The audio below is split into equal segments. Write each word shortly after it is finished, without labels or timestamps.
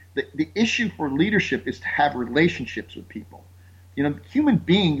The issue for leadership is to have relationships with people. Human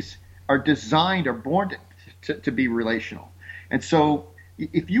beings are born to be relational. And so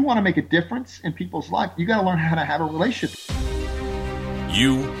if you want to make a difference in people's life, you got to learn how to have a relationship.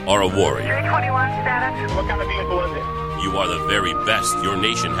 You are a warrior. 321 status. What kind of vehicle is it? You are the very best your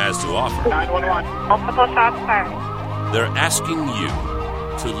nation has to offer. 911. Multiple shots fired. They're asking you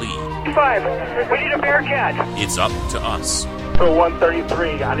to lead. 5. We need a Bearcat. It's up to us. So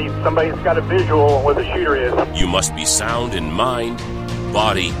 133. I need somebody that's got a visual on where the shooter is. You must be sound in mind,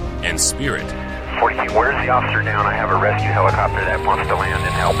 body, and spirit. 42, where's the officer down? I have a rescue helicopter that wants to land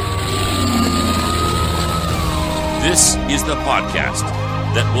and help. This is the podcast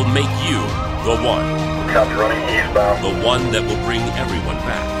that will make you the one. Copy, running eastbound. The one that will bring everyone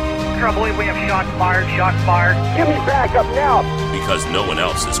back. Trouble, we have shots fired. Give me back up now. Because no one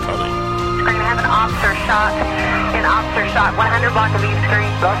else is coming. We're going to have an officer shot. 100 block of East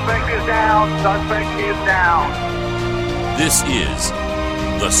Street. Suspect is down. This is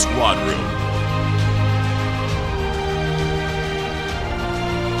The Squad Room.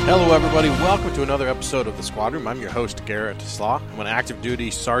 Hello, everybody. Welcome to another episode of The Squad Room. I'm your host, Garrett Slaw. I'm an active duty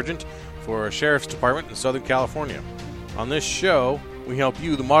sergeant for a sheriff's department in Southern California. On this show, we help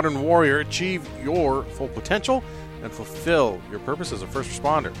you, the modern warrior, achieve your full potential and fulfill your purpose as a first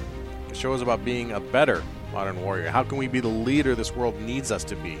responder. The show is about being a better modern warrior. How can we be the leader this world needs us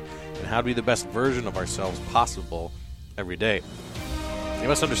to be? And how to be the best version of ourselves possible every day. You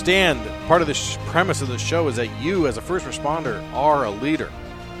must understand that part of the premise of the show is that you, as a first responder, are a leader.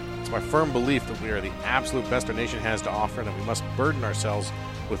 It's my firm belief that we are the absolute best our nation has to offer and that we must burden ourselves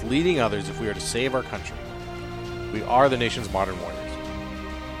with leading others if we are to save our country. We are the nation's modern warriors.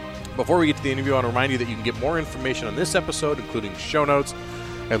 Before we get to the interview, I want to remind you that you can get more information on this episode, including show notes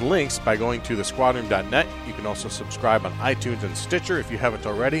and links, by going to thesquadroom.net. You can also subscribe on iTunes and Stitcher if you haven't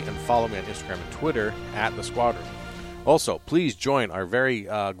already, and follow me on Instagram and Twitter at The Squadroom. Also, please join our very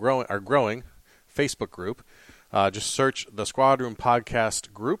growing Facebook group. Just search The Squadroom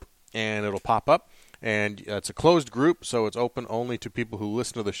Podcast Group, and it'll pop up. And it's a closed group, so it's open only to people who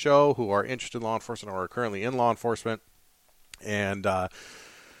listen to the show, who are interested in law enforcement or are currently in law enforcement. And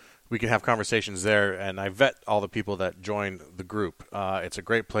we can have conversations there, and I vet all the people that join the group. It's a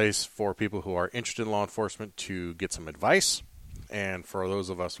great place for people who are interested in law enforcement to get some advice, and for those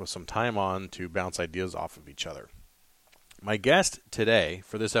of us with some time on to bounce ideas off of each other. My guest today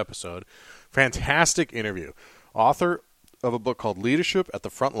for this episode, fantastic interview, author of a book called Leadership at the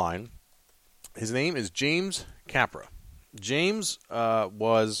Front Line. His name is James Capra. James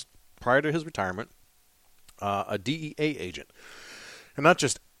was, prior to his retirement, a DEA agent. And not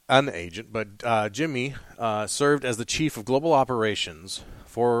just an agent, but Jimmy served as the chief of global operations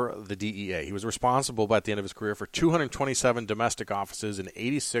for the DEA. He was responsible by the end of his career for 227 domestic offices and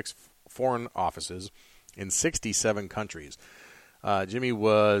 86 foreign offices in 67 countries. Jimmy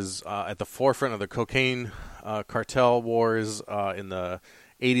was at the forefront of the cocaine cartel wars in the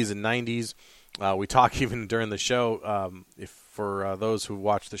 80s and 90s. We talk even during the show, if for those who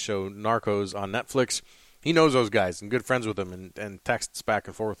watch the show Narcos on Netflix, he knows those guys and good friends with them and texts back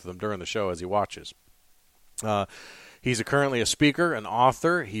and forth with them during the show as he watches. He's currently a speaker, an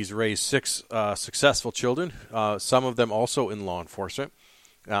author. He's raised 6 successful children, some of them also in law enforcement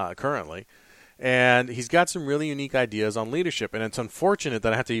currently. And he's got some really unique ideas on leadership. And it's unfortunate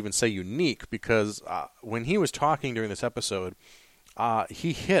that I have to even say unique because when he was talking during this episode,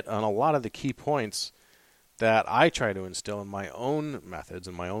 he hit on a lot of the key points that I try to instill in my own methods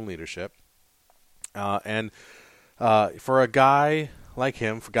and my own leadership. And for a guy like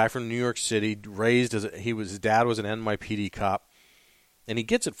him, for a guy from New York City, raised as his dad was an NYPD cop, and he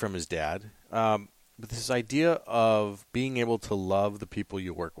gets it from his dad. But this idea of being able to love the people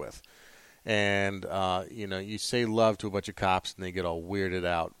you work with. And, you say love to a bunch of cops and they get all weirded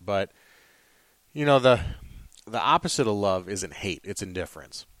out. But, the opposite of love isn't hate, it's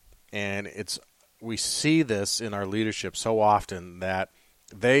indifference. And we see this in our leadership so often that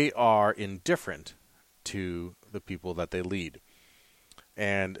they are indifferent to the people that they lead.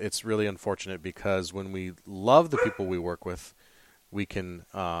 And it's really unfortunate because when we love the people we work with, we can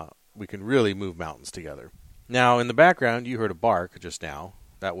really move mountains together. Now, in the background, you heard a bark just now.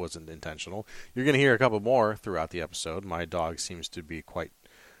 That wasn't intentional. You're going to hear a couple more throughout the episode. My dog seems to be quite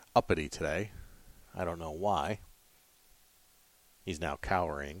uppity today. I don't know why. He's now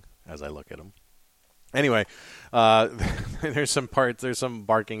cowering as I look at him. Anyway, there's some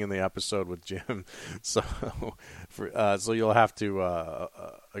barking in the episode with Jim, so you'll have to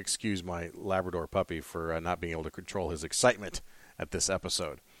excuse my Labrador puppy for not being able to control his excitement at this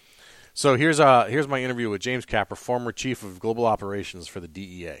episode. So here's my interview with James Capra, former Chief of Global Operations for the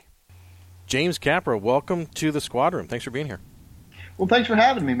DEA. James Capra, welcome to the Squad Room. Thanks for being here. Well, thanks for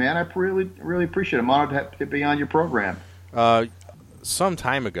having me, man. I really appreciate it. I'm honored to be on your program. Some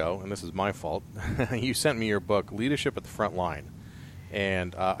time ago, and this is my fault, you sent me your book, Leadership at the Front Line.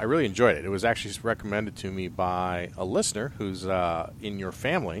 And I really enjoyed it. It was actually recommended to me by a listener who's in your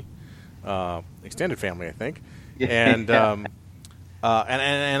family, extended family, I think. Yeah.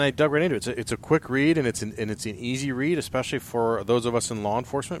 And I dug right into it. It's a quick read, and it's an easy read, especially for those of us in law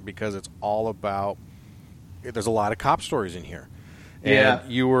enforcement, because it's all about. There's a lot of cop stories in here. And yeah.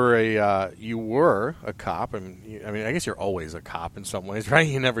 You were a cop. I mean, I guess you're always a cop in some ways, right?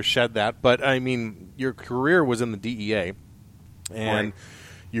 You never shed that, but I mean, your career was in the DEA, and right.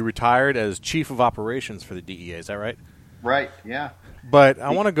 You retired as Chief of Operations for the DEA. Is that right? Right. Yeah. But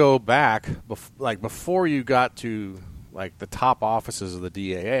I want to go back, before you got to the top offices of the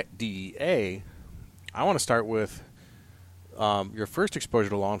DEA. I want to start with your first exposure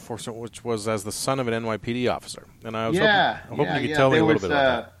to law enforcement, which was as the son of an NYPD officer. And I was hoping you could tell me a little bit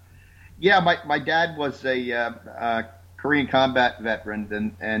about that. Yeah, my dad was a Korean combat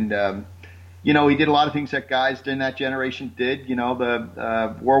veteran, and he did a lot of things that guys in that generation did.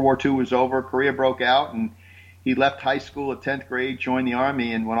 The World War II was over, Korea broke out, and he left high school at 10th grade, joined the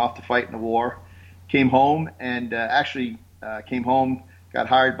Army, and went off to fight in the war. Came home and got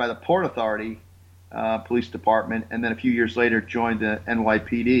hired by the Port Authority Police Department, and then a few years later joined the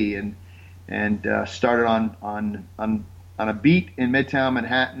NYPD and started on a beat in Midtown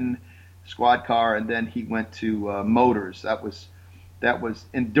Manhattan, squad car, and then he went to motors. That was,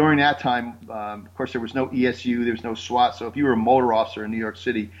 and during that time, of course, there was no ESU, there was no SWAT. So if you were a motor officer in New York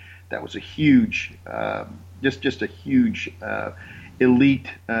City, that was a huge, just a huge elite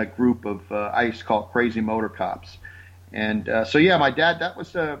group of I used to call it crazy motor cops. And my dad, that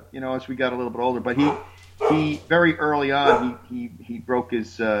was as we got a little bit older, but he very early on he broke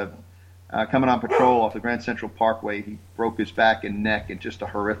his coming on patrol off the Grand Central Parkway. He broke his back and neck in just a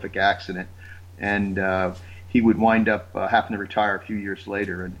horrific accident, and he would wind up having to retire a few years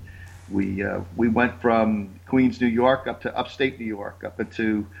later. And we went from Queens, New York, up to upstate New York,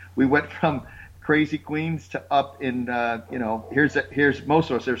 we went from crazy Queens to up in here's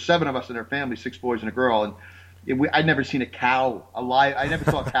most of us. There's 7 of us in our family, 6 boys and a girl, and I'd never seen a cow alive. I never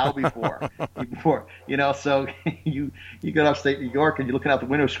saw a cow before. So you go to upstate New York and you're looking out the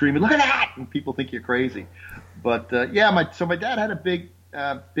window screaming, "Look at that!" and people think you're crazy. But my dad had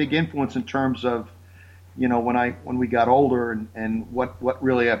a big influence in terms of when we got older and what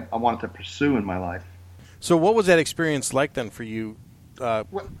really I wanted to pursue in my life. So what was that experience like then for you?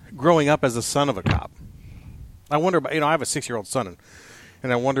 Growing up as the son of a cop, I wonder about. I have a 6-year-old son,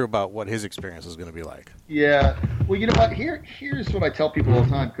 and I wonder about what his experience is going to be like. Yeah, well, you know what? Here's what I tell people all the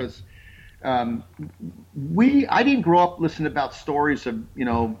time, because I didn't grow up listening about stories of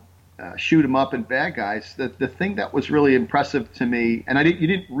shoot 'em up and bad guys. The thing that was really impressive to me, and you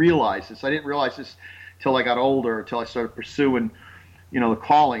didn't realize this. I didn't realize this till I got older, until I started pursuing the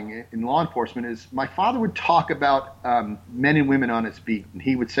calling in law enforcement, is my father would talk about men and women on his beat, and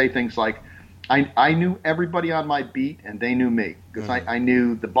he would say things like, I knew everybody on my beat and they knew me, because I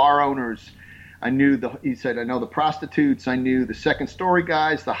knew the bar owners, he said, I know the prostitutes, I knew the second story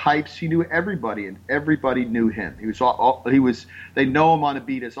guys, the hypes, he knew everybody, and everybody knew him. They know him on a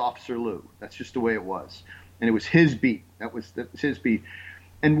beat as Officer Lou. That's just the way it was. And it was his beat. That was his beat.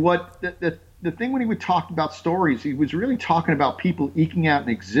 And what the thing when he would talk about stories, he was really talking about people eking out an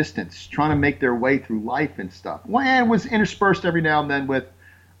existence, trying to make their way through life and stuff. Well, it was interspersed every now and then with,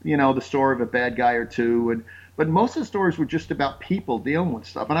 the story of a bad guy or two. But most of the stories were just about people dealing with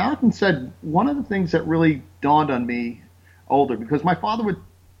stuff. And I often said one of the things that really dawned on me older, because my father would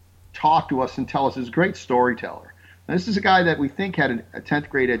talk to us and tell us, he's a great storyteller. Now, this is a guy that we think had a 10th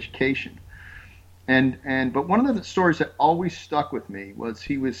grade education. But one of the stories that always stuck with me was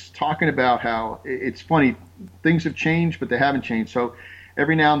he was talking about how it's funny, things have changed, but they haven't changed. So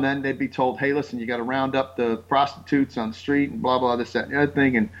every now and then they'd be told, hey, listen, you got to round up the prostitutes on the street and blah, blah, this, that, and the other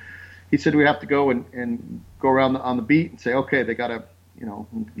thing. And he said we have to go and go around on the beat and say, okay, they got to,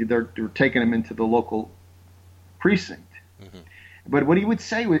 they're taking them into the local precinct. Mm-hmm. But what he would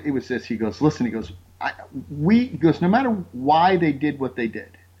say, it was this, he goes, listen, he goes, no matter why they did what they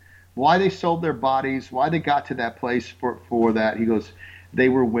did, why they sold their bodies, why they got to that place for that, he goes, they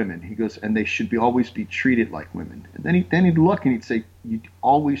were women. He goes, and they should always be treated like women. And then he'd look and he'd say, you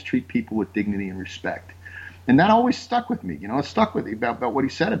always treat people with dignity and respect. And that always stuck with me. It stuck with me about what he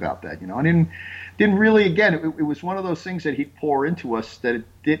said about that. I didn't really, again, it was one of those things that he'd pour into us that it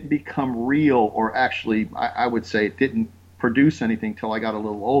didn't become real, or actually, I would say it didn't produce anything till I got a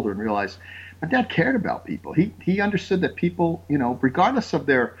little older and realized my dad cared about people. He understood that people, regardless of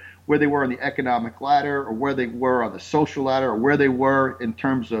where they were on the economic ladder or where they were on the social ladder or where they were in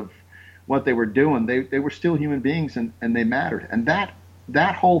terms of what they were doing, they were still human beings and they mattered. And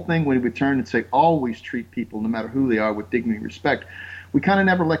that whole thing, when he would turn and say, always treat people, no matter who they are, with dignity and respect, we kind of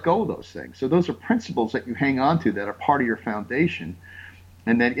never let go of those things. So those are principles that you hang on to that are part of your foundation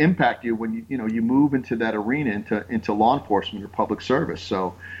and that impact you when you move into that arena, into law enforcement or public service.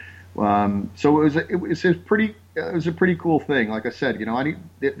 So it was a pretty cool thing. Like I said,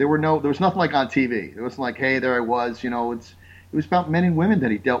 there was nothing like on TV. It wasn't like, hey, there I was. It was about men and women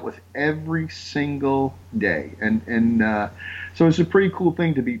that he dealt with every single day, and so it's a pretty cool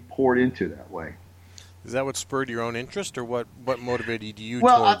thing to be poured into that way. Is that what spurred your own interest, or what motivated you?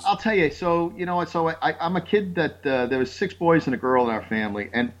 Well, towards... I'll tell you. So I'm a kid that there was 6 boys and a girl in our family,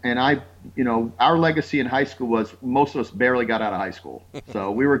 and I, our legacy in high school was most of us barely got out of high school. So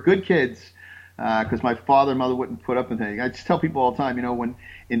we were good kids because my father and mother wouldn't put up with anything. I just tell people all the time, when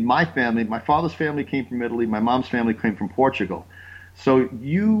in my family, my father's family came from Italy, my mom's family came from Portugal. So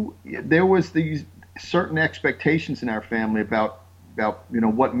there was these certain expectations in our family about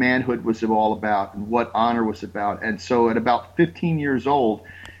what manhood was all about and what honor was about. And so at about 15 years old,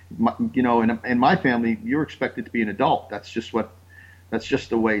 in my family, you're expected to be an adult. That's just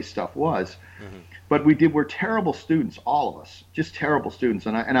the way stuff was. Mm-hmm. But we're terrible students, all of us, just terrible students.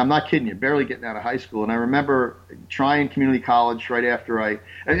 And I'm not kidding you, barely getting out of high school. And I remember trying community college right after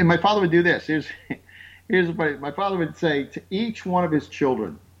and my father would do this. Here's what my father would say to each one of his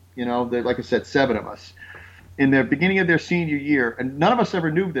children, like I said, 7 of us, in the beginning of their senior year, and none of us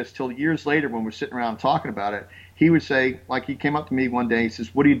ever knew this till years later when we're sitting around talking about it, he would say, like he came up to me one day, he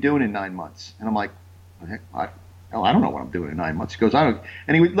says, what are you doing in 9 months? And I'm like, I don't know what I'm doing in 9 months. He goes, I don't.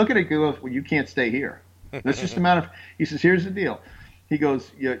 And he would look at it and go, well, you can't stay here. That's just a matter of, he says, here's the deal. He goes,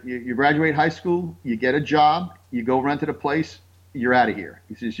 you graduate high school, you get a job, you go rent at a place, you're out of here.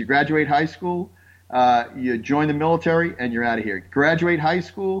 He says, you graduate high school, you join the military, and you're out of here. Graduate high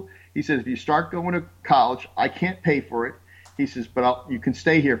school. He says, if you start going to college, I can't pay for it. He says, but you can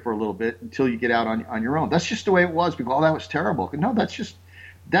stay here for a little bit until you get out on your own. That's just the way it was. We go, oh, that was terrible. No, that's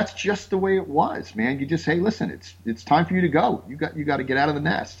just the way it was, man. You just say, listen, it's time for you to go. You got to get out of the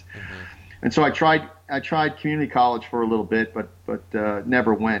nest. Mm-hmm. And so I tried community college for a little bit, but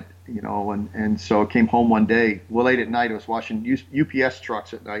never went, and so I came home one day, late at night. I was washing UPS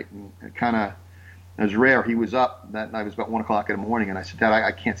trucks at night, and it was rare. He was up that night. It was about 1 o'clock in the morning, and I said, Dad,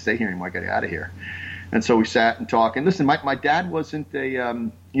 I can't stay here anymore. I got to get out of here. And so we sat and talked. And listen, my dad wasn't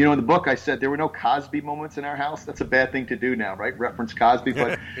in the book I said there were no Cosby moments in our house. That's a bad thing to do now, right? Reference Cosby,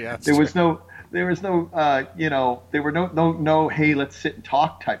 but yeah, there was no, hey, let's sit and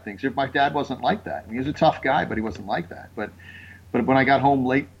talk type things. My dad wasn't like that. He was a tough guy, but he wasn't like that. But when I got home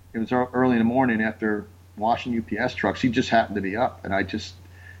late, it was early in the morning after washing UPS trucks. He just happened to be up, and I just.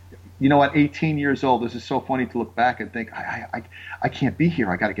 At 18 years old, this is so funny to look back and think, I can't be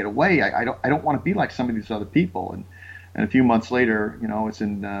here. I got to get away. I don't want to be like some of these other people. And a few months later, it's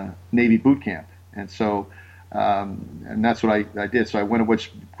in Navy boot camp. And so, and that's what I did. So I went,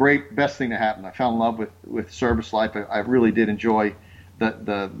 which best thing to happen. I fell in love with service life. I really did enjoy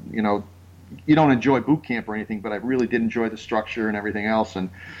the you don't enjoy boot camp or anything, but I really did enjoy the structure and everything else.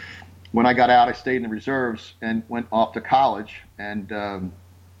 And when I got out, I stayed in the reserves and went off to college, and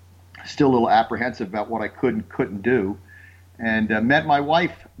still a little apprehensive about what I could and couldn't do, and met my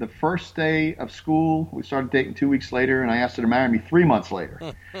wife the first day of school. We started dating 2 weeks later, and I asked her to marry me 3 months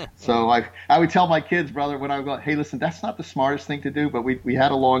later. So I would tell my kids, brother, when I would go, hey, listen, that's not the smartest thing to do, but we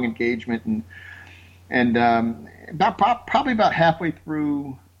had a long engagement, and probably about halfway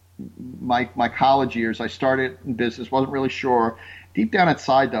through my college years, I started in business, wasn't really sure. Deep down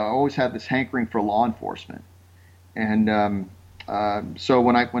inside, though, I always had this hankering for law enforcement, and so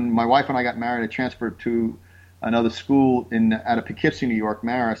when my wife and I got married, I transferred to another school out of Poughkeepsie, New York,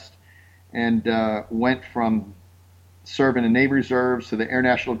 Marist, and went from serving in Navy Reserves to the Air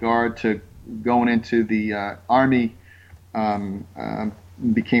National Guard to going into the Army. When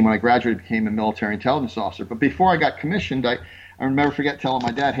I graduated, became a military intelligence officer. But before I got commissioned, I never forget telling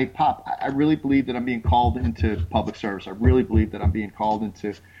my dad, hey, Pop, I really believe that I'm being called into public service. I really believe that I'm being called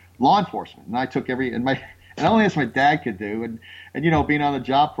into law enforcement. And I took and only as my dad could do, and being on the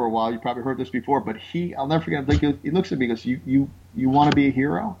job for a while, you probably heard this before, but I'll never forget, he looks at me and goes, you want to be a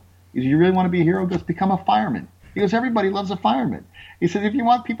hero? He goes, you really want to be a hero? He goes, become a fireman. He goes, everybody loves a fireman. He said, if you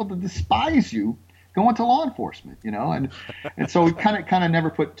want people to despise you, go into law enforcement, and so we kind of never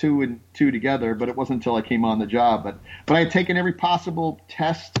put two and two together, but it wasn't until I came on the job. But I had taken every possible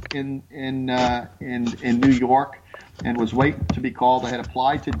test in New York. and was waiting to be called. I had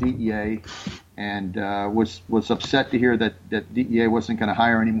applied to DEA and was upset to hear that DEA wasn't going to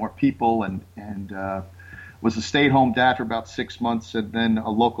hire any more people, and was a stay-at-home dad for about 6 months, and then a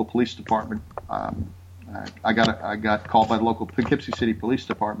local police department. I got called by the local Poughkeepsie City Police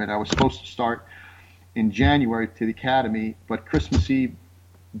Department. I was supposed to start in January to the academy, but Christmas Eve,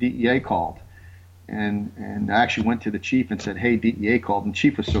 DEA called. And I actually went to the chief and said, hey, DEA called. And the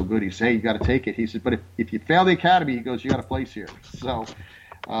chief was so good. He said, hey, you got to take it. He said, but if you fail the academy, he goes, you got a place here. So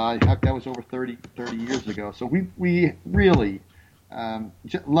that was over 30 years ago. So we really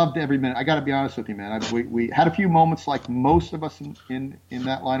just loved every minute. I got to be honest with you, man. We had a few moments like most of us in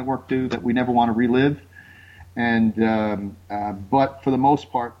that line of work do that we never want to relive. And but for the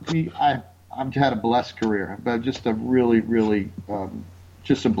most part, I've had a blessed career. But just a really, really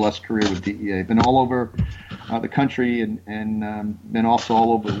just a blessed career with DEA. Been all over the country and been also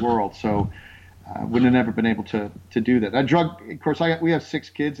all over the world. So wouldn't have never been able to do that. Of course, we have 6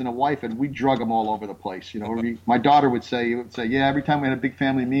 kids and a wife, and we drug them all over the place. You know, my daughter would say, yeah, every time we had a big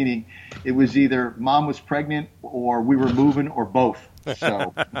family meeting, it was either mom was pregnant or we were moving or both.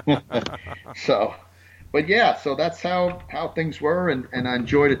 So, but yeah, so that's how things were, and I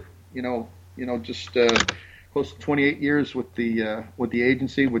enjoyed it. Just close to 28 years with the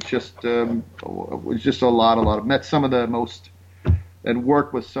agency, which was just a lot of met some of the most and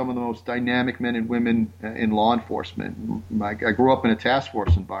worked with some of the most dynamic men and women in law enforcement. I grew up in a task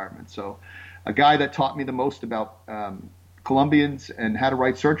force environment, so a guy that taught me the most about Colombians and how to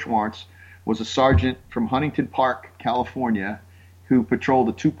write search warrants was a sergeant from Huntington Park, California, who patrolled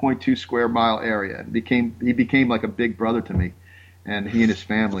a 2.2 square mile area. He became like a big brother to me, and he and his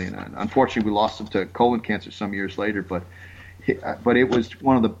family. And unfortunately, we lost him to colon cancer some years later, but it was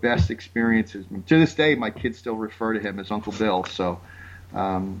one of the best experiences. To this day, my kids still refer to him as Uncle Bill. So,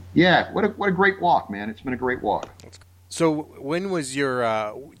 what a great walk, man. It's been a great walk. So when was your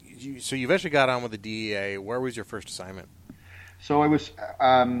so you eventually got on with the DEA. Where was your first assignment? So I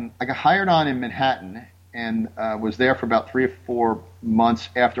got hired on in Manhattan and was there for about 3 or 4 months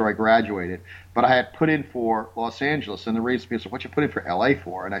after I graduated. But I had put in for Los Angeles, and the reason people said, what you put in for LA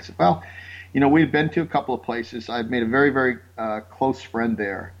for? And I said, well, we'd been to a couple of places. I've made a very, very close friend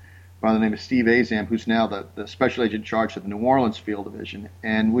there by the name of Steve Azam, who's now the special agent in charge of the New Orleans Field Division.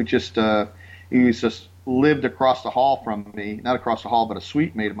 And we just, he was just lived across the hall from me, not across the hall, but a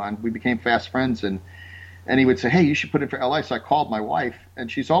suite mate of mine. We became fast friends, and he would say, hey, you should put in for LA. So I called my wife,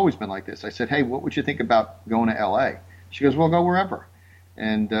 and she's always been like this. I said, hey, what would you think about going to LA? She goes, well, go wherever.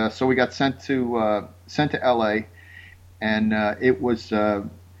 And so we got sent to LA, and it was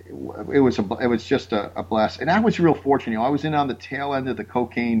just a blast. And I was real fortunate. I was in on the tail end of the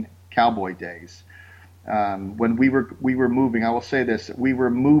cocaine cowboy days. When we were moving, I will say this, we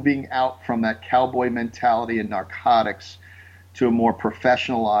were moving out from that cowboy mentality and narcotics to a more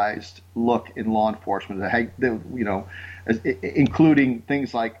professionalized look in law enforcement, including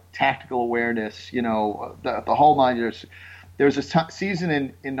things like tactical awareness, the whole nine. There's a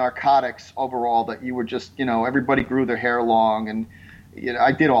season in narcotics overall that you were just, everybody grew their hair long, and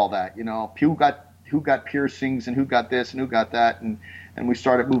I did all that, who got piercings and who got this and who got that, and we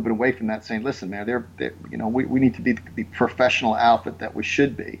started moving away from that, saying, listen, man, we need to be the professional outfit that we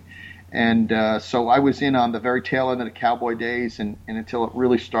should be. And so I was in on the very tail end of the cowboy days, and until it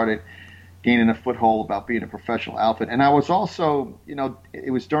really started gaining a foothold about being a professional outfit. And I was also,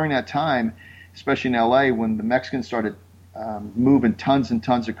 it was during that time, especially in L.A., when the Mexicans started moving tons and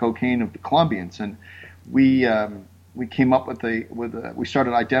tons of cocaine of the Colombians, and we came up with we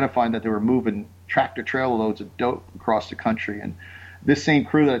started identifying that they were moving tractor trailer loads of dope across the country. And this same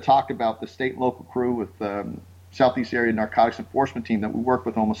crew that I talked about, the state and local crew with Southeast Area Narcotics Enforcement Team that we work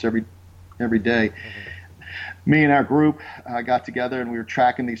with almost every day. Mm-hmm. Me and our group got together, and we were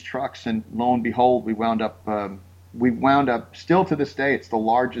tracking these trucks, and lo and behold, we wound up still to this day, it's the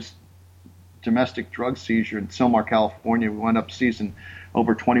largest domestic drug seizure in Sylmar, California. We wound up seizing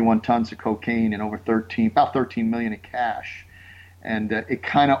over 21 tons of cocaine and about 13 million in cash. And it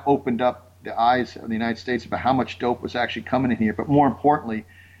kind of opened up the eyes of the United States about how much dope was actually coming in here. But more importantly,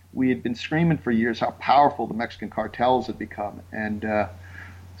 we had been screaming for years how powerful the Mexican cartels had become. And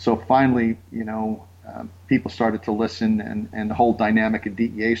so finally, people started to listen, and the whole dynamic of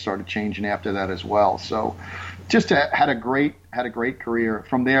DEA started changing after that as well. So just had a great career.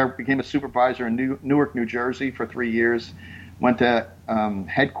 From there, became a supervisor in Newark, New Jersey for 3 years. Went to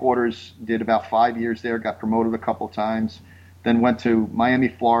headquarters, did about 5 years there, got promoted a couple of times. Then went to Miami,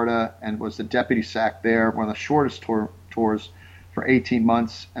 Florida, and was the deputy SAC there, one of the shortest tours for 18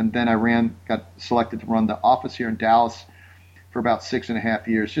 months. And then I got selected to run the office here in Dallas for about 6.5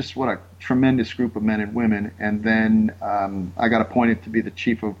 years. Just what a tremendous group of men and women. And then I got appointed to be the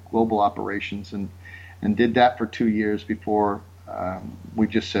chief of global operations, and did that for 2 years before we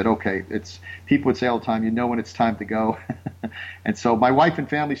just said, okay, people would say all the time, you know when it's time to go. And so my wife and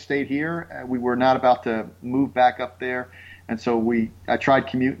family stayed here. We were not about to move back up there. And so I tried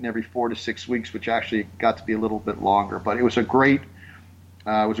commuting every 4 to 6 weeks, which actually got to be a little bit longer. But it was a great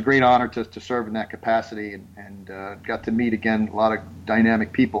honor to serve in that capacity, and got to meet again a lot of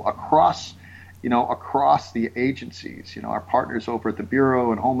dynamic people across the agencies. Our partners over at the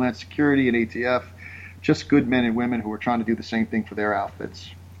Bureau and Homeland Security and ATF, just good men and women who were trying to do the same thing for their outfits.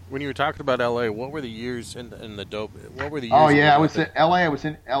 When you were talking about LA, what were the years in the dope? What were the years? Oh yeah, I was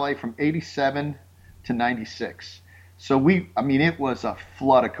in LA from '87 to '96. So it was a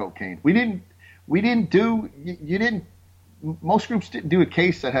flood of cocaine. Most groups didn't do a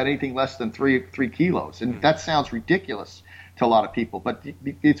case that had anything less than 3 kilos, and that sounds ridiculous to a lot of people. But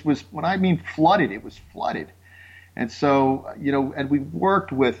it was, when I mean flooded, it was flooded. And so and we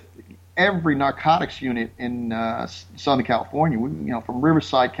worked with every narcotics unit in Southern California. From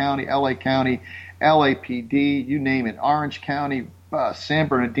Riverside County, LA County, LAPD, you name it, Orange County, San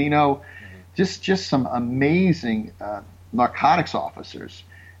Bernardino, just some amazing narcotics officers,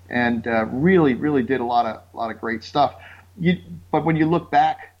 and really, really did a lot of great stuff. But when you look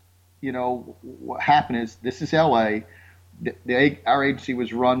back, what happened is, this is LA. Our agency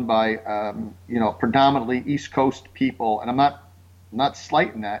was run by predominantly East Coast people, and I'm not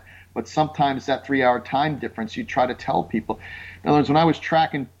slighting that, but sometimes that 3-hour time difference, you try to tell people. In other words, when I was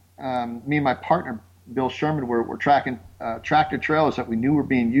tracking, me and my partner Bill Sherman were tracking tractor trailers that we knew were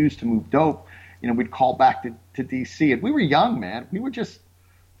being used to move dope. We'd call back to DC, and we were young, man. We were just,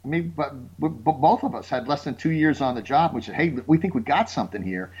 but both of us had less than 2 years on the job. We said, hey, we think we got something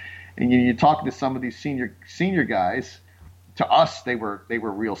here. And you're talking to some of these senior guys. To us, they were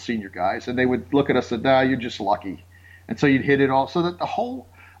real senior guys, and they would look at us and say, nah, you're just lucky. And so you'd hit it all. So that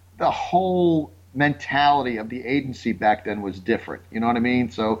the whole mentality of the agency back then was different. You know what I mean?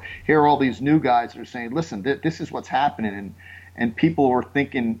 So here are all these new guys that are saying, listen, this is what's happening. And people were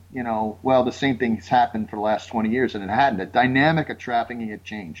thinking, well, the same thing has happened for the last 20 years, and it hadn't. The dynamic of trafficking had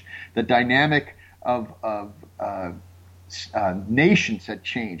changed. The dynamic of nations had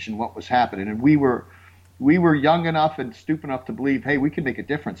changed and what was happening. And we were young enough and stupid enough to believe, hey, we can make a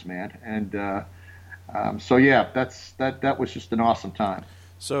difference, man. And so yeah, that was just an awesome time.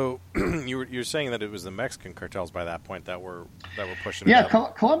 So you're saying that it was the Mexican cartels by that point that were pushing. Yeah,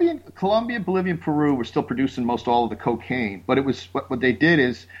 Colombia, Bolivia, and Peru were still producing most all of the cocaine. But it was what they did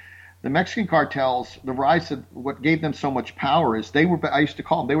is, the Mexican cartels, the rise of what gave them so much power is I used to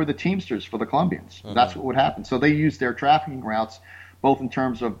call them, they were the Teamsters for the Colombians. Uh-huh. That's what would happen. So they used their trafficking routes both in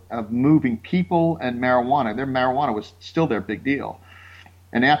terms of moving people and marijuana. Their marijuana was still their big deal.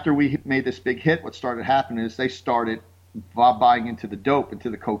 And after we made this big hit, what started happening is they started buying into the dope, into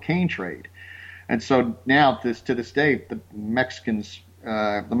the cocaine trade. And so now, to this day, the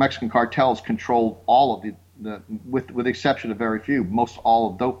Mexican cartels control all of with the exception of very few, most all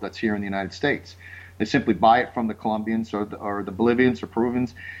of dope that's here in the United States. They simply buy it from the Colombians or the Bolivians or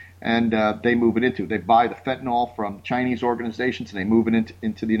Peruvians, and they move it into. They buy the fentanyl from Chinese organizations, and they move it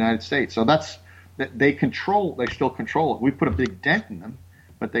into the United States. So they still control it. We put a big dent in them,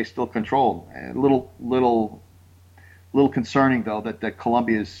 but they still control it. A little concerning, though, that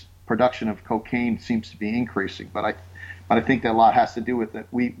Colombia's production of cocaine seems to be increasing. But I think that a lot has to do with that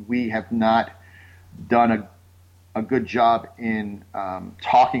we have not done a good job in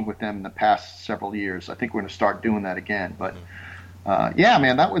talking with them in the past several years. I think we're going to start doing that again. But yeah,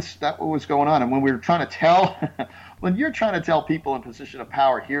 man, that was what was going on. And when we were trying to when you're trying to tell people in position of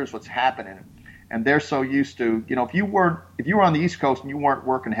power, here's what's happening, and they're so used to, if you were on the East Coast and you weren't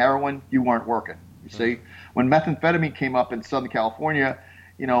working heroin, you weren't working. You see, when methamphetamine came up in Southern California,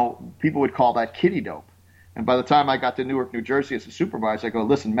 people would call that kiddie dope. And by the time I got to Newark, New Jersey as a supervisor, I go,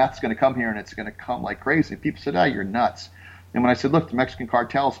 listen, meth's going to come here, and it's going to come like crazy. And people said, oh, you're nuts. And when I said, look, the Mexican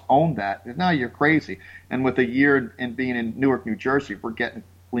cartels own that, no, you're crazy. And with a year in being in Newark, New Jersey, we're getting,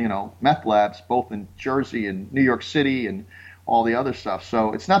 meth labs both in Jersey and New York City and all the other stuff.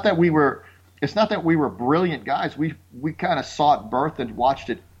 So it's not that we were brilliant guys. We kind of saw it birth and watched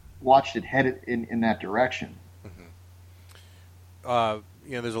it headed in that direction. Mm-hmm.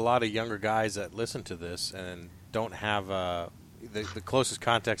 There's a lot of younger guys that listen to this and don't have the closest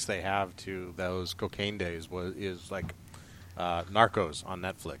context they have to those cocaine days is like Narcos on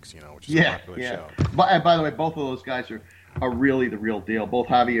Netflix, which is a popular show. By the way, both of those guys are really the real deal. Both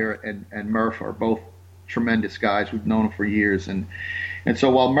Javier and Murph are both tremendous guys. We've known them for years, and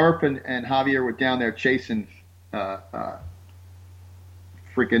so while Murph and Javier were down there chasing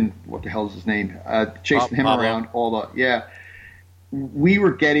freaking, what the hell is his name? Chasing him Pablo. around all the, yeah. We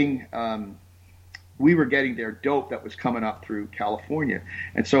were getting their dope that was coming up through California.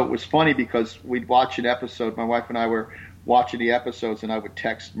 And so it was funny because we'd watch an episode. My wife and I were watching the episodes, and I would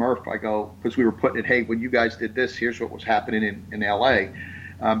text Murph. I go, because we were putting it, hey, when you guys did this, here's what was happening in L.A.,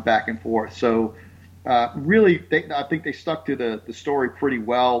 back and forth. So really, I think they stuck to the story pretty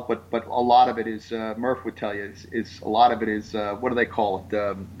well, but a lot of it is, Murph would tell you, is a lot of it is, what do they call it,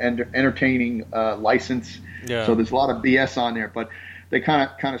 entertaining license. Yeah. So there's a lot of BS on there, but they kind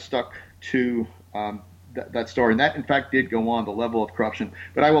of stuck to that story. And that, in fact, did go on, the level of corruption.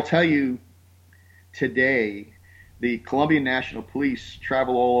 But I will tell you, today, the Colombian National Police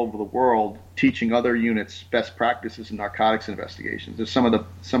travel all over the world teaching other units best practices in narcotics investigations. They're some of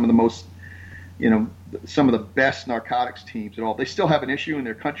the most, some of the best narcotics teams at all. They still have an issue in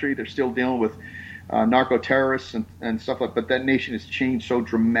their country. They're still dealing with narco terrorists and stuff like that. But that nation has changed so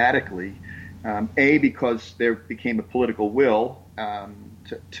dramatically, because there became a political will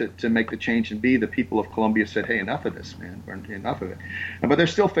to make the change, and B, the people of Colombia said, hey, enough of this, man. Enough of it. But they're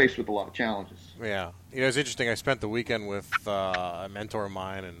still faced with a lot of challenges. Yeah. It's interesting. I spent the weekend with a mentor of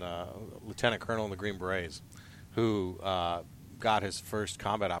mine and Lieutenant Colonel in the Green Berets who got his first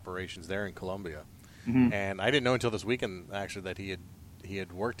combat operations there in Colombia. Mm-hmm. And I didn't know until this weekend, actually, that he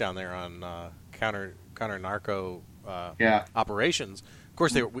had worked down there on counter narco operations. Of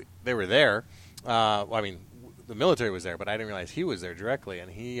course, they were there. The military was there, but I didn't realize he was there directly. And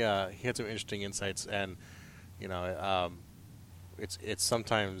he had some interesting insights. And it's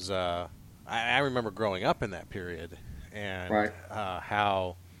sometimes I remember growing up in that period and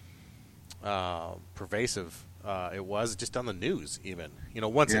how pervasive it was just on the news, even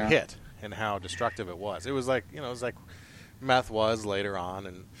once it hit, and how destructive it was. It was like meth was later on,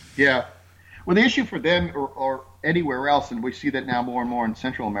 and well, the issue for them or anywhere else, and we see that now more and more in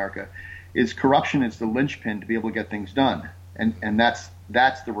Central America, is corruption is the linchpin to be able to get things done, and that's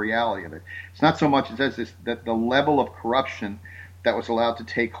the reality of it. It's not so much as this, that the level of corruption that was allowed to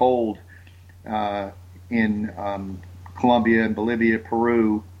take hold in Colombia and Bolivia,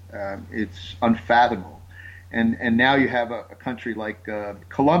 Peru, it's unfathomable. And now you have a country like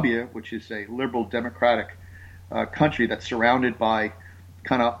Colombia, which is a liberal democratic country that's surrounded by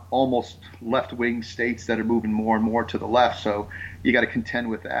kind of almost left-wing states that are moving more and more to the left. So you got to contend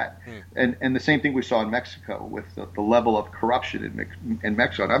with that. And the same thing we saw in Mexico with the level of corruption in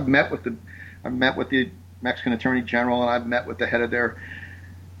Mexico. And I've met with the Mexican Attorney General, and I've met with the head of their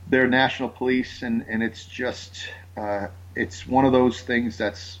national police, and it's just it's one of those things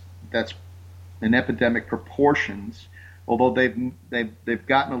that's in epidemic proportions. Although they've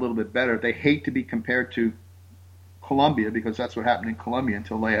gotten a little bit better, they hate to be compared to Colombia, because that's what happened in Colombia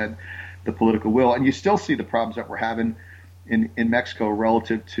until they had the political will. And you still see the problems that we're having in Mexico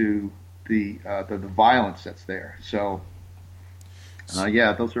relative to the violence that's there. So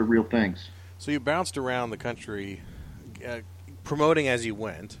those are real things. So you bounced around the country promoting as you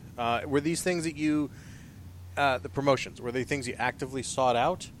went. Were these things that the promotions, were they things you actively sought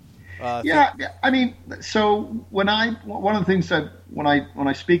out? I mean, so one of the things that when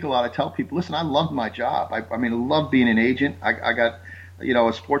I speak a lot, I tell people, listen, I love my job. I love being an agent. I got, I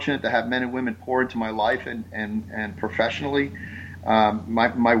was fortunate to have men and women pour into my life and professionally.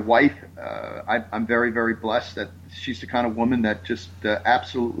 My wife, I'm very, very blessed that she's the kind of woman that just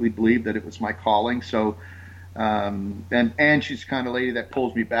absolutely believed that it was my calling. So, and she's the kind of lady that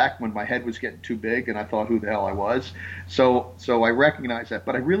pulls me back when my head was getting too big and I thought who the hell I was. So I recognize that,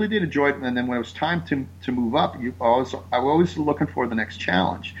 but I really did enjoy it. And then when it was time to move up, I was always looking for the next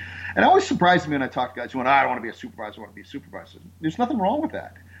challenge. And it always surprised me when I talk to guys who went, I don't want to be a supervisor, I want to be a supervisor. There's nothing wrong with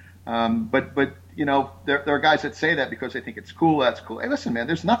that. But there are guys that say that because they think it's cool. That's cool. Hey, listen, man,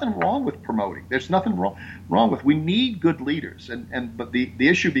 there's nothing wrong with promoting. There's nothing wrong with. We need good leaders. But the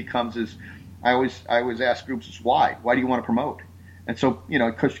issue becomes is I always ask groups is why? Why do you want to promote? And so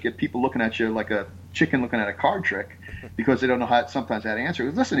because you get people looking at you like a chicken looking at a card trick because they don't know sometimes how to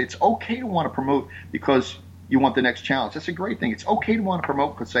answer. Listen, it's okay to want to promote because you want the next challenge. That's a great thing. It's okay to want to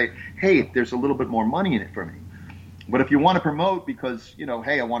promote because say, hey, there's a little bit more money in it for me. But if you want to promote because,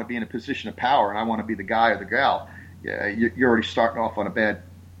 hey, I want to be in a position of power and I want to be the guy or the gal, you're already starting off on a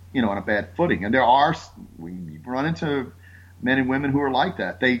bad footing. And we run into men and women who are like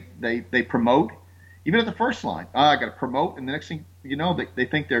that. They promote, even at the first line. I got to promote, and the next thing they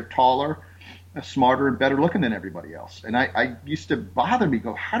think they're taller, smarter, and better looking than everybody else. And I used to bother me.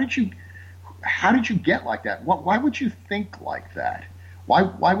 Go, how did you get like that? Why would you think like that?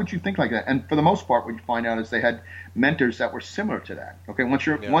 Why would you think like that? And for the most part, what you find out is they had mentors that were similar to that. Okay, once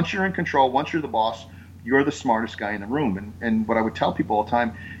you're in control, once you're the boss, you're the smartest guy in the room. And what I would tell people all the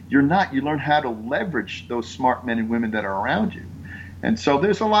time, you're not. You learn how to leverage those smart men and women that are around you. And so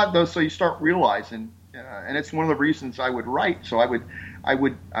there's a lot of those. So you start realizing, and it's one of the reasons I would write. So I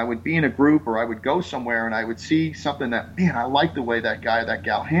would be in a group, or I would go somewhere and I would see something that, man, I like the way that guy or that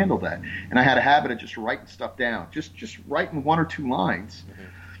gal handled that. And I had a habit of just writing stuff down, just writing 1 or 2 lines. Mm-hmm.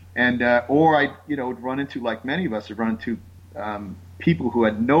 And or I would run into, like many of us have run into, people who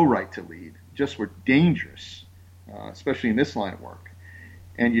had no right to lead, just were dangerous, especially in this line of work.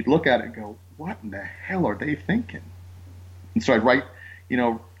 And you'd look at it and go, what in the hell are they thinking? And so I'd write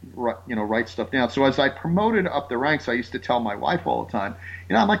stuff down. So as I promoted up the ranks, I used to tell my wife all the time,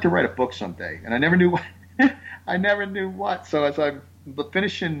 I'd like to write a book someday. And I never knew what. So as I'm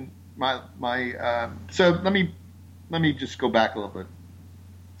finishing so let me just go back a little bit.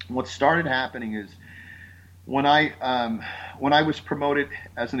 What started happening is when I was promoted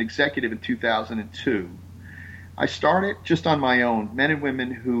as an executive in 2002, I started just on my own, men and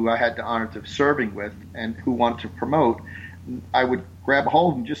women who I had the honor of serving with and who wanted to promote. I would grab a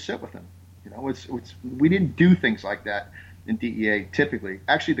hold and just sit with them. We didn't do things like that in DEA typically.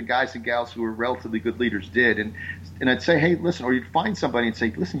 Actually, the guys and gals who were relatively good leaders did. And I'd say, hey, listen, or you'd find somebody and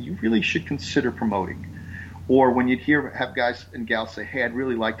say, listen, you really should consider promoting. Or when you'd have guys and gals say, hey, I'd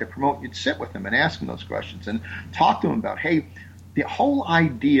really like to promote, you'd sit with them and ask them those questions and talk to them about, hey, the whole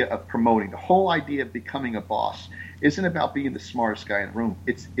idea of promoting, the whole idea of becoming a boss isn't about being the smartest guy in the room.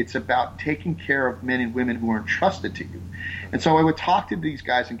 It's about taking care of men and women who are entrusted to you. And so I would talk to these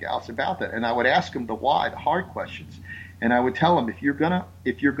guys and gals about that, and I would ask them the why, the hard questions. And I would tell them, if you're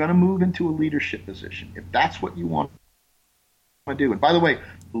gonna move into a leadership position, if that's what you want to do. And by the way,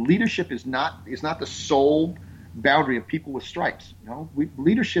 leadership is not the sole boundary of people with stripes.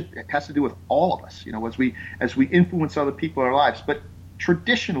 Leadership has to do with all of us. As we influence other people in our lives. But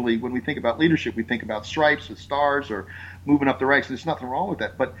traditionally, when we think about leadership, we think about stripes with stars or moving up the ranks. There's nothing wrong with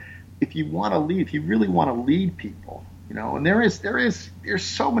that. But if you want to lead, if you really want to lead people, and there's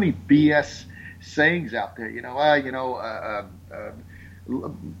so many BS sayings out there.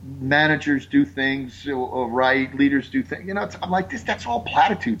 Managers do things right, leaders do things. I'm like, that's all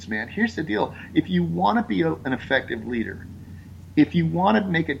platitudes, man. Here's the deal. If you want to be an effective leader, if you want to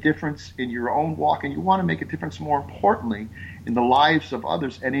make a difference in your own walk, and you want to make a difference, more importantly, in the lives of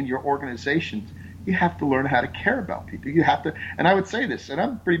others and in your organizations, you have to learn how to care about people. You have to, and I would say this, and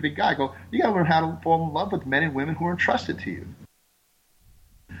I'm a pretty big guy, you got to learn how to fall in love with men and women who are entrusted to you.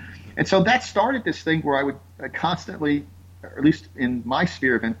 And so that started this thing where I would constantly, or at least in my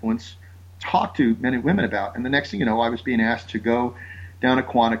sphere of influence, talk to men and women about. And the next thing you know, I was being asked to go down to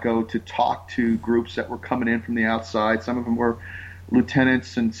Quantico to talk to groups that were coming in from the outside. Some of them were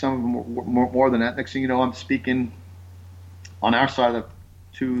lieutenants, and some of them were more than that. Next thing you know, I'm speaking on our side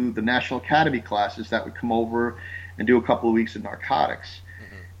to the National Academy classes that would come over and do a couple of weeks of narcotics.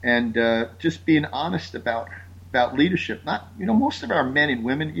 Mm-hmm. And just being honest about leadership. Most of our men and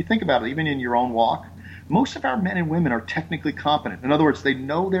women, you think about it, even in your own walk, most of our men and women are technically competent. In other words, they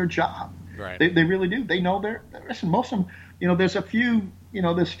know their job. Right. They really do. They know listen, most of them, there's a few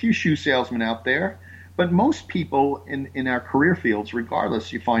shoe salesmen out there, but most people in our career fields,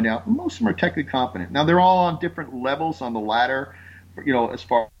 regardless, you find out most of them are technically competent. Now, they're all on different levels on the ladder, as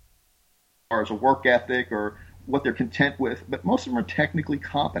far as a work ethic or what they're content with, but most of them are technically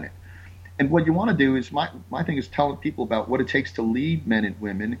competent. And what you want to do is, my thing is telling people about what it takes to lead men and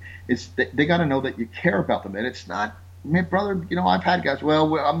women is that they got to know that you care about them. And it's not, man, brother, I've had guys,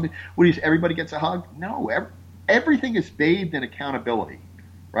 everybody gets a hug? No, everything is bathed in accountability,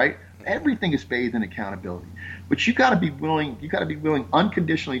 right? Everything is bathed in accountability. But you got to be willing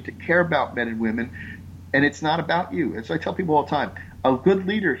unconditionally to care about men and women. And it's not about you. As I tell people all the time, a good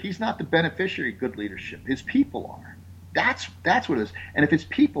leader, he's not the beneficiary of good leadership. His people are. That's what it is. And if his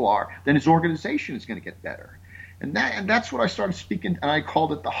people are, then his organization is going to get better. And that's what I started speaking, and I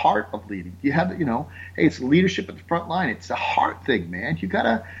called it the heart of leading. You have, hey, it's leadership at the front line. It's the heart thing, man. You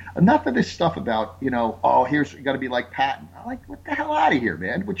gotta, enough of this stuff about, you gotta be like Patton. I'm like, what the hell out of here,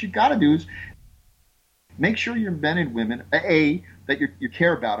 man. What you gotta do is make sure your men and women, A, that you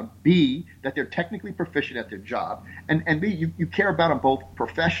care about them, B, that they're technically proficient at their job, and B, you care about them both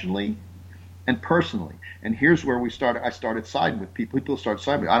professionally and personally. And here's where I started siding with people. People started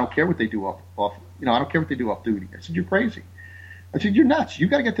siding with me. I don't care what they do off I don't care what they do off duty. I said, you're crazy. I said, you're nuts. You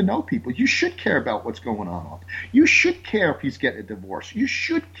got to get to know people. You should care about what's going on. You should care if he's getting a divorce. You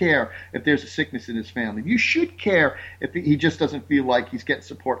should care if there's a sickness in his family. You should care if he just doesn't feel like he's getting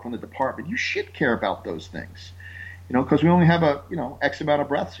support from the department. You should care about those things, because we only have X amount of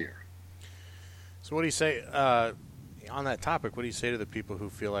breaths here. So what do you say? On that topic, what do you say to the people who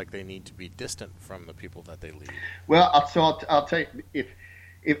feel like they need to be distant from the people that they lead? Well, I'll tell you,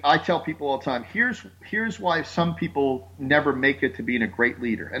 if I tell people all the time, here's why some people never make it to being a great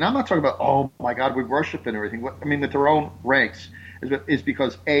leader. And I'm not talking about, oh my God, we worship and everything. I mean, with their own ranks is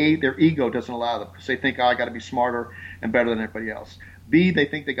because A, their ego doesn't allow them because they think, oh, I got to be smarter and better than everybody else. B, they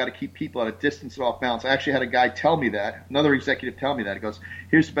think they got to keep people at a distance and off balance. I actually had a guy tell me that, another executive tell me that. He goes,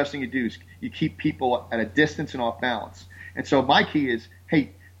 here's the best thing you do is you keep people at a distance and off balance. And so my key is,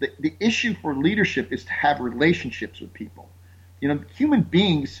 hey, the issue for leadership is to have relationships with people. You know, human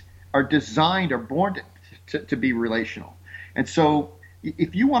beings are designed, are born to be relational. And so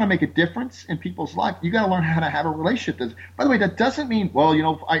if you want to make a difference in people's life, you got to learn how to have a relationship. By the way, that doesn't mean, well, you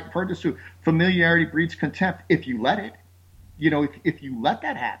know, I've heard this too, familiarity breeds contempt if you let it. You know, if you let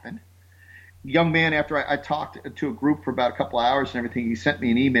that happen. Young man, after I talked to a group for about a couple hours and everything, he sent me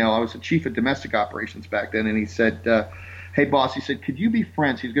an email. I was the chief of domestic operations back then, and he said, hey, boss, he said, could you be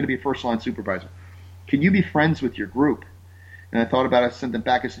friends? He's going to be a first-line supervisor. Can you be friends with your group? And I thought about it, I sent them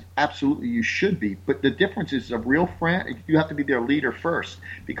back. I said, absolutely, you should be. But the difference is a real friend, you have to be their leader first.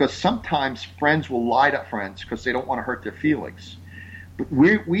 Because sometimes friends will lie to friends because they don't want to hurt their feelings. But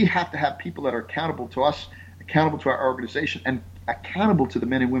we have to have people that are accountable to us, accountable to our organization, and accountable to the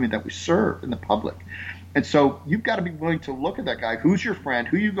men and women that we serve in the public. And so you've got to be willing to look at that guy. Who's your friend?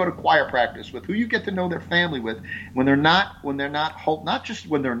 Who you go to choir practice with? Who you get to know their family with? Not just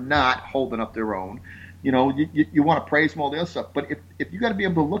when they're not holding up their own. You know, you want to praise them, all the other stuff. But if you got to be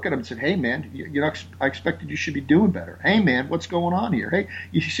able to look at them and say, hey, man, I expected you should be doing better. Hey, man, what's going on here? Hey,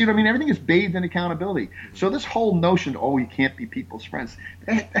 you see what I mean? Everything is bathed in accountability. So this whole notion, oh, you can't be people's friends.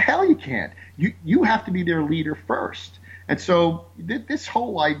 The hell you can't. You have to be their leader first. And so this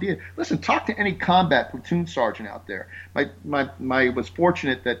whole idea, listen, talk to any combat platoon sergeant out there. I was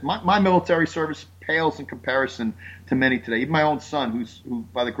fortunate that my military service pales in comparison to many today. Even my own son, who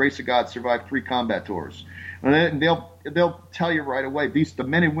by the grace of God survived 3 combat tours. And they'll tell you right away, the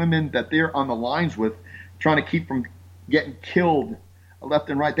men and women that they're on the lines with, trying to keep from getting killed left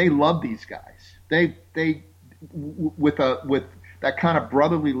and right, they love these guys. They with that kind of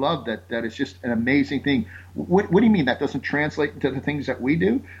brotherly love that is just an amazing thing. What do you mean that doesn't translate into the things that we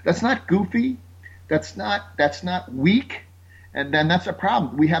do? That's not goofy. That's not weak. And then that's a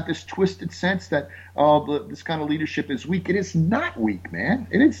problem. We have this twisted sense that this kind of leadership is weak. It is not weak, man.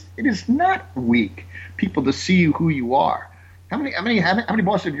 It is not weak. People to see who you are. How many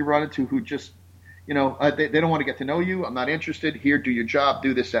bosses have you run into who just, you know, they don't want to get to know you. I'm not interested. Here, do your job.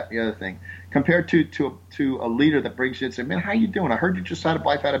 Do this, that, the other thing. Compared to a leader that brings you and says, man, how you doing? I heard you just had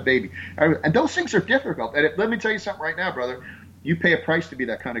a baby. And those things are difficult. And let me tell you something right now, brother. You pay a price to be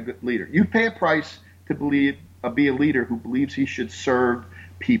that kind of good leader. You pay a price to be a leader who believes he should serve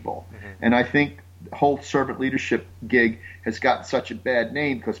people. Mm-hmm. And I think the whole servant leadership gig has gotten such a bad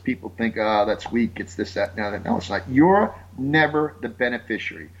name because people think, that's weak. It's this, that, and that. No, it's not. You're never the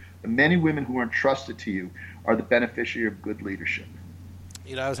beneficiary. The men and women who are entrusted to you are the beneficiary of good leadership.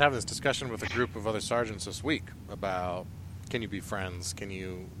 You know, I was having this discussion with a group of other sergeants this week about, can you be friends? Can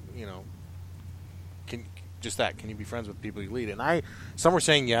you be friends with people you lead? And some were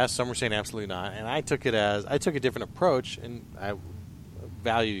saying yes, some were saying absolutely not. And I took a different approach, and I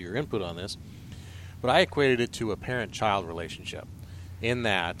value your input on this. But I equated it to a parent-child relationship in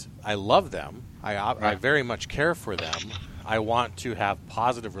that I love them. I very much care for them. I want to have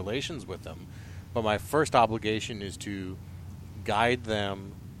positive relations with them. But my first obligation is to guide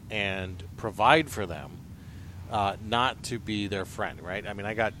them and provide for them, not to be their friend, right? I mean,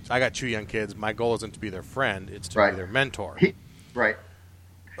 I got 2 young kids. My goal isn't to be their friend; it's to be their mentor. Right.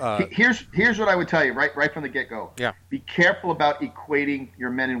 Here's what I would tell you right from the get-go. Yeah. Be careful about equating your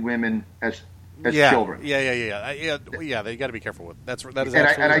men and women as children. Yeah. They got to be careful with that.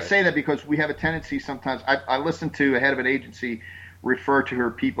 And I say that because we have a tendency sometimes. I listen to a head of an agency refer to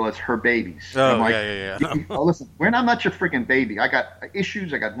her people as her babies. Oh, like, yeah. Listen, I'm not your freaking baby. I got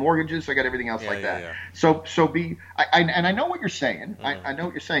issues. I got mortgages. I got everything else like that. Yeah. So I know what you're saying. Mm-hmm. I know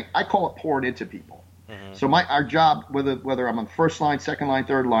what you're saying. I call it pouring into people. Mm-hmm. So our job, whether I'm on the first line, second line,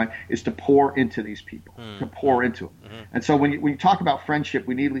 third line, is to pour into these people, to pour into them. Mm-hmm. And so when you talk about friendship,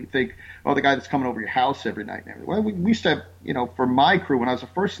 we need to think, oh, the guy that's coming over your house every night and everything. Well, we used to have, for my crew when I was a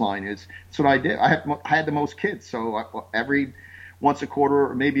first line, that's what I did. I had the most kids, so every once a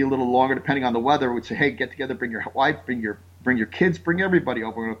quarter or maybe a little longer, depending on the weather, we'd say, hey, get together, bring your wife, bring your kids, bring everybody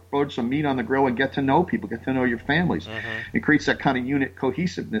over. We're going to throw some meat on the grill and get to know people, get to know your families. Mm-hmm. It creates that kind of unit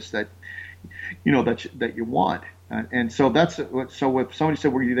cohesiveness that that you want. And so so if somebody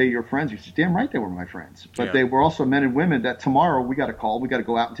said, were they your friends? You said, damn right they were my friends. But they were also men and women that tomorrow we got to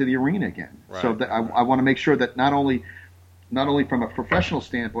go out into the arena again. Right. So that I want to make sure that not only not only from a professional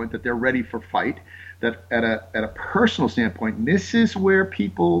standpoint that they're ready for fight, that at a personal standpoint, and this is where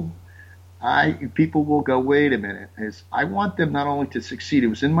people will go, wait a minute, is I want them not only to succeed, it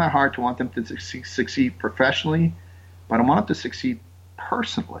was in my heart to want them to succeed professionally, but I want them to succeed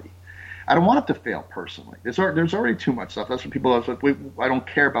personally. I don't want them to fail personally. There's already too much stuff. That's what people are like, I don't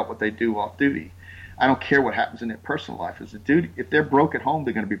care about what they do off duty. I don't care what happens in their personal life. As a dude, if they're broke at home,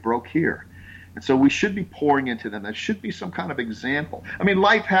 they're going to be broke here. And so we should be pouring into them. There should be some kind of example. I mean,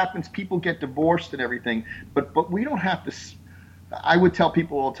 life happens. People get divorced and everything. But we don't have to. I would tell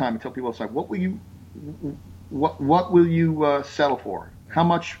people all the time. I tell people all the time, what will you settle for? How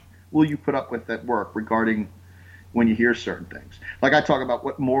much will you put up with at work regarding when you hear certain things? Like I talk about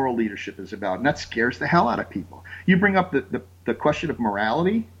what moral leadership is about, and that scares the hell out of people. You bring up the question of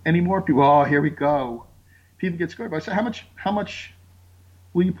morality anymore, people, oh, here we go. People get scared. But I say, how much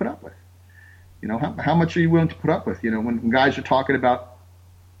will you put up with? You know, how much are you willing to put up with? You know, when guys are talking about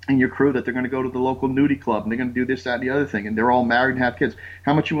in your crew that they're going to go to the local nudie club and they're going to do this, that, and the other thing, and they're all married and have kids,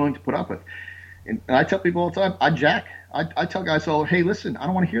 how much are you willing to put up with? And I tell people all the time, I tell guys all, hey, listen, I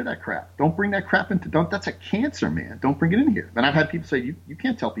don't want to hear that crap. Don't bring that crap that's a cancer, man. Don't bring it in here. And I've had people say, you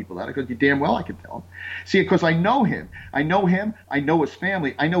can't tell people that. Because you damn well I can tell them. See, because I know him. I know his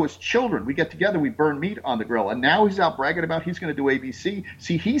family. I know his children. We get together, we burn meat on the grill. And now he's out bragging about he's going to do ABC.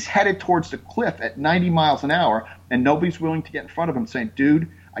 See, he's headed towards the cliff at 90 miles an hour, and nobody's willing to get in front of him saying, dude,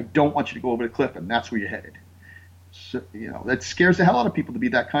 I don't want you to go over the cliff, and that's where you're headed. So, you know, that scares the hell out of people to be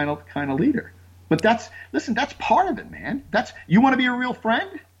that kind of leader. But that's part of it, man. You want to be a real friend?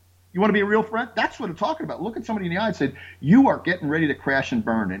 You want to be a real friend? That's what I'm talking about. Look at somebody in the eye and say, you are getting ready to crash and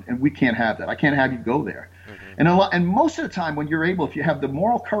burn, and we can't have that. I can't have you go there. Mm-hmm. And most of the time when you're able, if you have the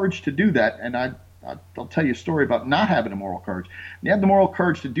moral courage to do that, and I'll tell you a story about not having the moral courage. When you have the moral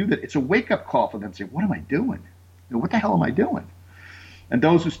courage to do that, it's a wake-up call for them to say, what am I doing? You know, what the hell am I doing? And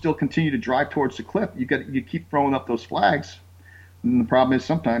those who still continue to drive towards the cliff, you keep throwing up those flags. And the problem is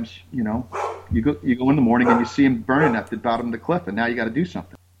sometimes, you know, you go in the morning and you see them burning at the bottom of the cliff, and now you got to do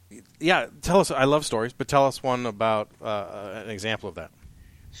something. Yeah, tell us. I love stories, but tell us one about an example of that.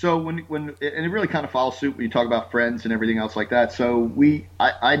 So when and it really kind of follows suit when you talk about friends and everything else like that. So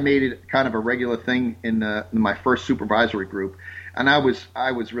I made it kind of a regular thing in my first supervisory group, and I was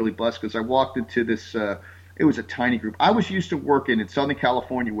really blessed because I walked into this. It was a tiny group. I was used to working in Southern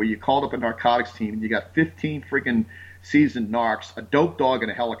California where you called up a narcotics team and you got 15 freaking seasoned narcs, a dope dog,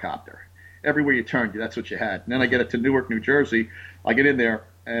 and a helicopter. Everywhere you turned, that's what you had. And then I get it to Newark, New Jersey. I get in there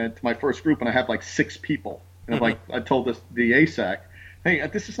to my first group, and I have like 6 people. And I'm like, I told the ASAC, hey,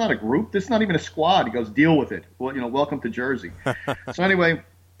 this is not a group. This is not even a squad. He goes, deal with it. Well, you know, welcome to Jersey. So anyway,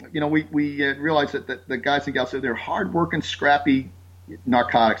 you know, we realized that the guys and gals, they're hardworking, scrappy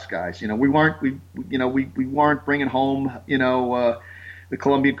narcotics guys. You know, we weren't bringing home, you know, the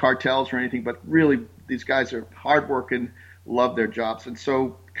Colombian cartels or anything, but really these guys are hardworking, love their jobs. And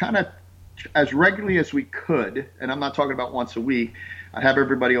so kind of as regularly as we could, and I'm not talking about once a week, I'd have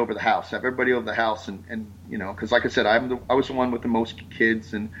everybody over the house, and you know, because like I said, I was the one with the most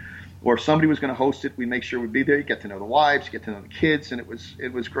kids, or if somebody was going to host it, we'd make sure we'd be there. You get to know the wives, you get to know the kids, and it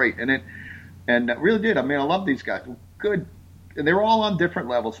was great. And it really did. I mean, I love these guys. Good. And they were all on different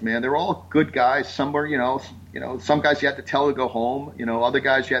levels, man. They're all good guys. Some were, you know, some guys you had to tell to go home. You know, other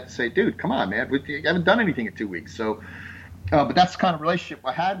guys you had to say, dude, come on, man. You haven't done anything in 2 weeks. So, but that's the kind of relationship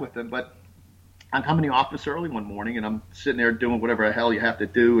I had with them. But I'm coming to the office early one morning, and I'm sitting there doing whatever the hell you have to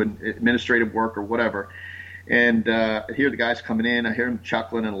do, and administrative work or whatever. And I hear the guys coming in. I hear them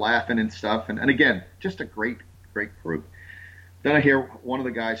chuckling and laughing and stuff. And again, just a great, great group. Then I hear one of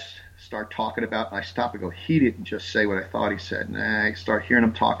the guys start talking about, and I stop and go, he didn't just say what I thought he said. And I start hearing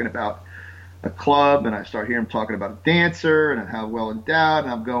him talking about a club, and I start hearing him talking about a dancer and how well endowed,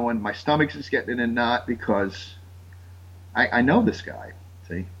 and I'm going, my stomach's just getting in a knot because I know this guy.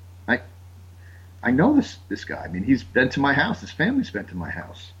 See, I know this guy. I mean, he's been to my house. His family's been to my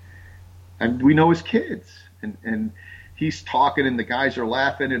house, and we know his kids. And he's talking, and the guys are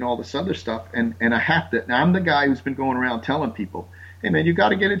laughing and all this other stuff. And I have to. Now I'm the guy who's been going around telling people, hey man, you got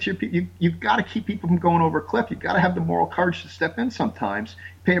to get into you got to keep people from going over a cliff. You got to have the moral courage to step in sometimes,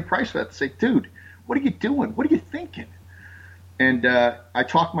 pay a price for that. To say, dude, what are you doing? What are you thinking? And I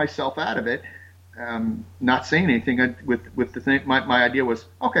talked myself out of it. Not saying anything with the thing. My idea was,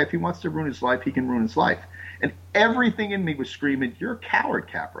 okay, if he wants to ruin his life, he can ruin his life. And everything in me was screaming, you're a coward,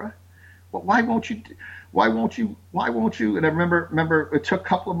 Capra. Well, why won't you? Why won't you? And I remember it took a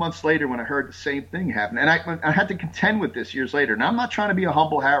couple of months later when I heard the same thing happen. And I had to contend with this years later. And I'm not trying to be a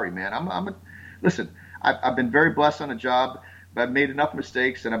humble Harry, man. Listen, I've been very blessed on the job. I've made enough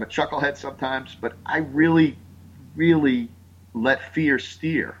mistakes, and I'm a chucklehead sometimes. But I really, really let fear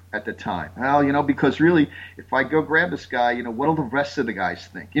steer at the time. Well, because really, if I go grab this guy, what'll the rest of the guys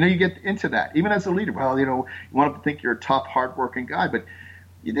think? You get into that, even as a leader. Well, you want to think you're a tough, hardworking guy, but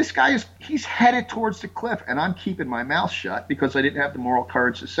this guy he's headed towards the cliff, and I'm keeping my mouth shut because I didn't have the moral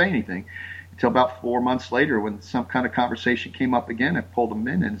courage to say anything until about 4 months later when some kind of conversation came up again. I pulled him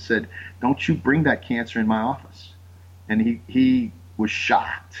in and said, "Don't you bring that cancer in my office." And he was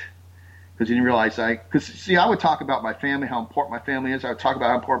shocked. Because he didn't realize I would talk about my family, how important my family is. I would talk about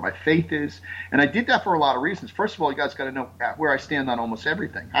how important my faith is. And I did that for a lot of reasons. First of all, you guys got to know where I stand on almost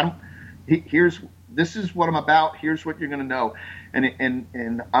everything. This is what I'm about. Here's what you're going to know.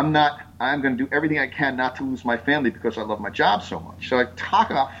 And I'm going to do everything I can not to lose my family because I love my job so much. So I talk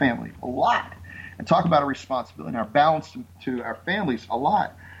about family a lot and talk about our responsibility and our balance to our families a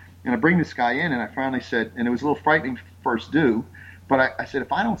lot. And I bring this guy in, and I finally said, and it was a little frightening first do, but I said,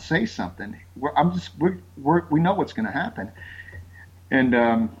 if I don't say something, we know what's going to happen.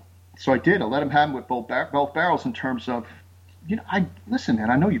 And so I did. I let him have him with both barrels in terms of, listen, man,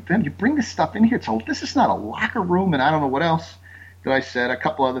 I know you've been. You bring this stuff in here. This is not a locker room, and I don't know what else that I said. A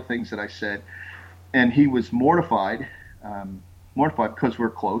couple other things that I said, and he was mortified because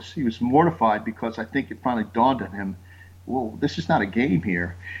we're close. He was mortified because I think it finally dawned on him, whoa, this is not a game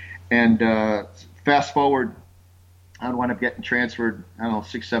here. And fast forward. I would wind up getting transferred,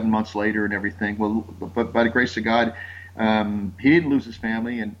 6-7 months later and everything. Well, but by the grace of God, he didn't lose his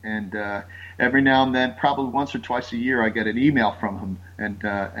family. And every now and then, probably once or twice a year, I get an email from him. And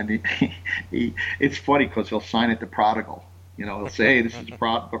it's funny because he'll sign it to prodigal. He'll say, hey, this is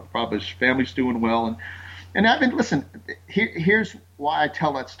his family's doing well. And I've been, listen, here's why I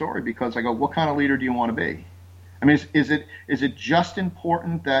tell that story, because I go, what kind of leader do you want to be? I mean, is it just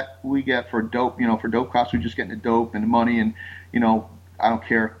important that we get for dope, for dope cops, we just get into dope and money and, I don't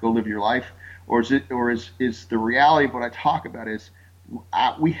care, go live your life? Or is the reality of what I talk about is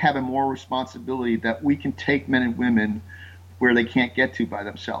we have a moral responsibility that we can take men and women where they can't get to by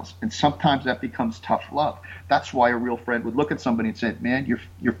themselves. And sometimes that becomes tough love. That's why a real friend would look at somebody and say, man,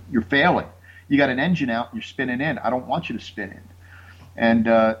 you're failing. You got an engine out, you're spinning in. I don't want you to spin in.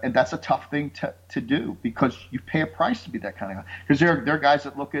 And that's a tough thing to do because you pay a price to be that kind of guy. Because there are guys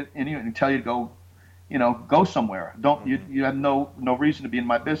that look at you and tell you to go somewhere. You have no reason to be in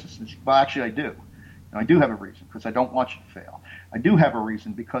my business. And well, actually, I do. And I do have a reason because I don't want you to fail. I do have a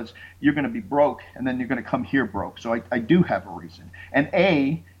reason because you're going to be broke and then you're going to come here broke. So I do have a reason. And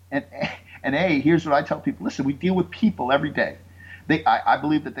here's what I tell people. Listen, we deal with people every day. I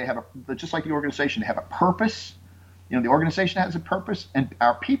believe that they have just like the organization, they have a purpose. The organization has a purpose, and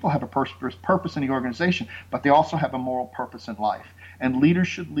our people have a purpose in the organization, but they also have a moral purpose in life. And leaders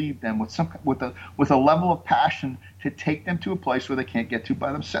should lead them with a level of passion to take them to a place where they can't get to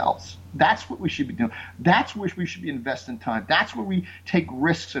by themselves. That's what we should be doing. That's where we should be investing time. That's where we take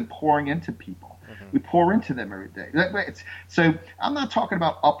risks and pouring into people. Mm-hmm. We pour into them every day. So I'm not talking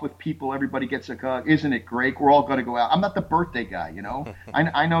about up with people. Everybody gets isn't it great? We're all going to go out. I'm not the birthday guy,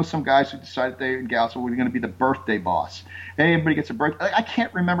 I know some guys who decided and gals, we're going to be the birthday boss. Hey, everybody gets a birthday. I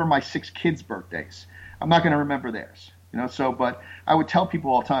can't remember my 6 kids' birthdays. I'm not going to remember theirs. But I would tell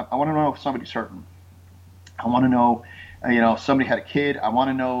people all the time, I want to know if somebody's hurting. I want to know, if somebody had a kid. I want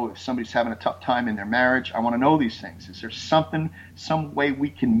to know if somebody's having a tough time in their marriage. I want to know these things. Is there some way we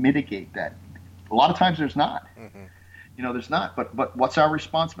can mitigate that? A lot of times there's not. Mm-hmm. There's not. But what's our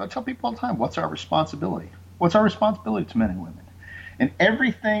responsibility? I tell people all the time, what's our responsibility? What's our responsibility to men and women? And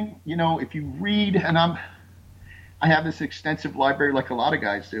everything, if you read, and I have this extensive library like a lot of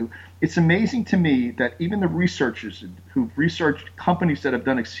guys do. It's amazing to me that even the researchers who've researched companies that have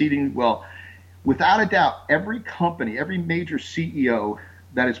done exceedingly well, without a doubt, every company, every major CEO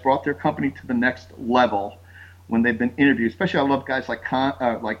that has brought their company to the next level when they've been interviewed, especially I love guys like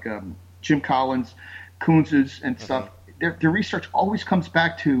Jim Collins, Kunz's and stuff. Their research always comes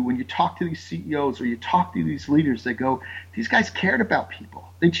back to when you talk to these CEOs or you talk to these leaders, they go, these guys cared about people.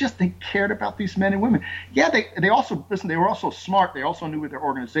 They cared about these men and women. Yeah, they also, listen, they were also smart. They also knew where their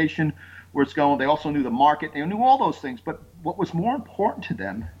organization, where it's going. They also knew the market. They knew all those things. But what was more important to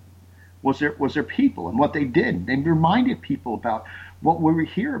them was their people and what they did. They reminded people about what we were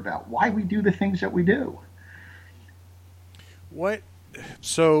here about, why we do the things that we do.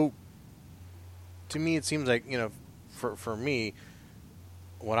 So to me, it seems like, for me,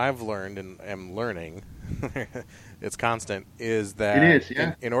 what I've learned and am learning, it's constant, is that it is,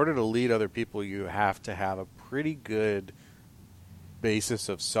 yeah. in order to lead other people, you have to have a pretty good basis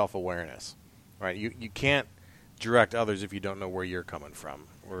of self-awareness, right? You can't direct others if you don't know where you're coming from,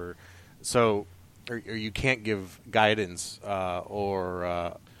 or you can't give guidance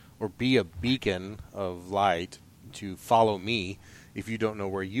or be a beacon of light to follow me if you don't know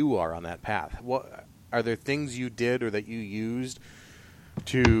where you are on that path. What are there things you did or that you used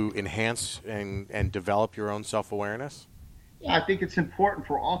to enhance and develop your own self-awareness? Yeah, I think it's important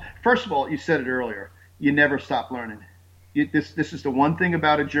for all. First of all, you said it earlier. You never stop learning. This is the one thing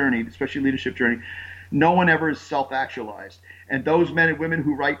about a journey, especially a leadership journey. No one ever is self-actualized. And those men and women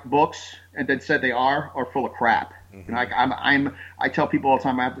who write books and then said they are full of crap. Mm-hmm. I tell people all the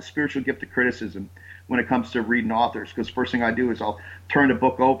time I have the spiritual gift of criticism when it comes to reading authors, because first thing I do is I'll turn the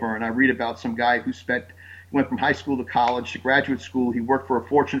book over and I read about some guy who went from high school to college to graduate school. He worked for a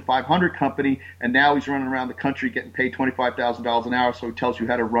Fortune 500 company, and now he's running around the country getting paid $25,000 an hour. So he tells you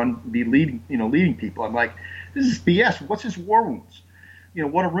how to be leading people. I'm like, this is BS. What's his war wounds?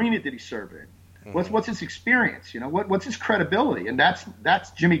 What arena did he serve in? What's his experience? What's his credibility? And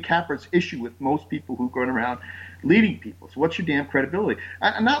that's Jimmy Capra's issue with most people who go around leading people. So what's your damn credibility?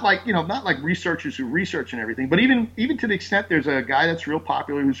 And not like researchers who research and everything, but even to the extent there's a guy that's real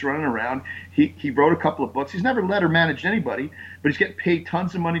popular who's running around. He wrote a couple of books. He's never led or managed anybody, but he's getting paid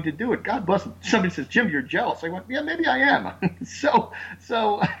tons of money to do it. God bless him. Somebody says, Jim, you're jealous. I went, yeah, maybe I am. so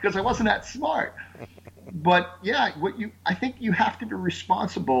because I wasn't that smart. But yeah, I think you have to be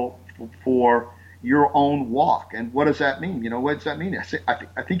responsible for your own walk. And what does that mean? What does that mean?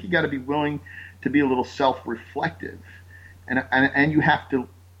 I think you got to be willing to be a little self-reflective, and you have to.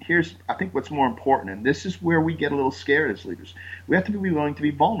 I think what's more important, and this is where we get a little scared as leaders. We have to be willing to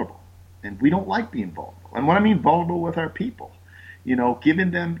be vulnerable, and we don't like being vulnerable. And what I mean vulnerable with our people,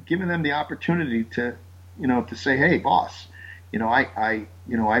 giving them the opportunity to say, hey, boss, I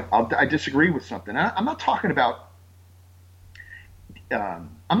disagree with something. I'm not talking about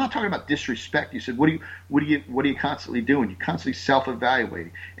disrespect. You said, what are you constantly doing? You're constantly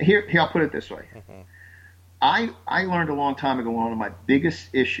self-evaluating. And here I'll put it this way. Mm-hmm. I learned a long time ago one of my biggest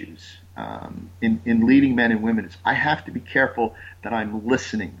issues in leading men and women is I have to be careful that I'm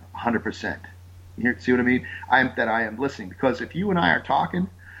listening 100%. You see what I mean? That I am listening, because if you and I are talking,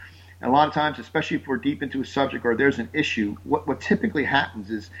 and a lot of times, especially if we're deep into a subject or there's an issue, what typically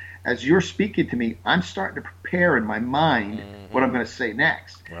happens is, as you're speaking to me, I'm starting to prepare in my mind what I'm going to say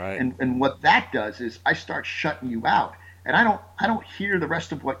next. Right. And what that does is I start shutting you out, and I don't hear the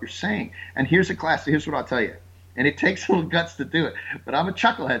rest of what you're saying. And here's what I'll tell you. And it takes a little guts to do it, but I'm a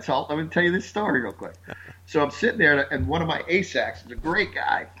chucklehead, so let me tell you this story real quick. So I'm sitting there, and one of my ASACs is a great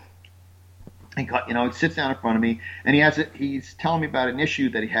guy. He sits down in front of me, and he's telling me about an issue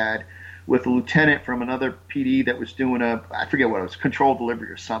that he had with a lieutenant from another PD that was doing I forget what it was, controlled delivery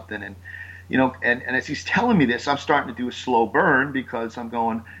or something. And, and as he's telling me this, I'm starting to do a slow burn because I'm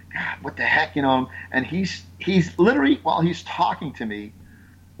going, God, what the heck, and he's literally, while he's talking to me,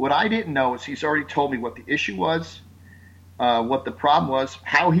 what I didn't know is he's already told me what the issue was, what the problem was,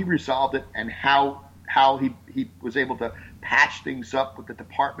 how he resolved it, and how he was able to patch things up with the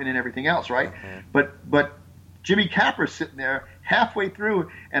department and everything else, right? Mm-hmm. But Jimmy Capra's sitting there halfway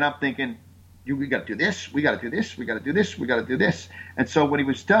through, and I'm thinking, we got to do this, we got to do this, we got to do this, we got to do this. And so when he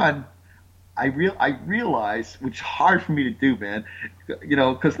was done, I realized, which is hard for me to do, man,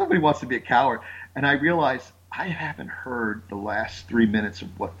 because nobody wants to be a coward. And I realized I haven't heard the last 3 minutes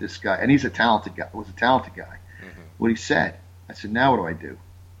of what this guy, and he's was a talented guy, mm-hmm. what he said. I said, now what do I do?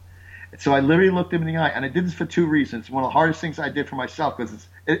 And so I literally looked him in the eye, and I did this for two reasons. One of the hardest things I did for myself, because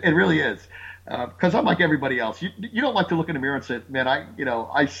it really is. Because I'm like everybody else. You don't like to look in the mirror and say, man,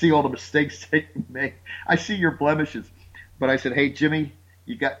 I see all the mistakes that you make. I see your blemishes. But I said, hey, Jimmy,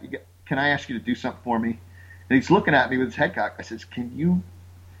 can I ask you to do something for me? And he's looking at me with his head cocked. I says, can you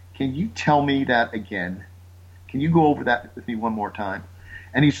tell me that again? Can you go over that with me one more time?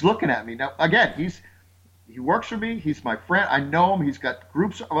 And he's looking at me. Now, again, he works for me. He's my friend. I know him. He's got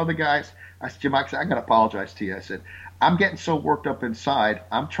groups of other guys. I said, Jim, I got to apologize to you. I said, I'm getting so worked up inside.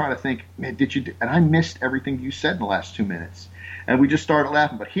 I'm trying to think, man, and I missed everything you said in the last 2 minutes. And we just started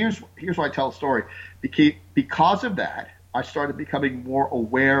laughing. But here's why I tell the story. Because of that, I started becoming more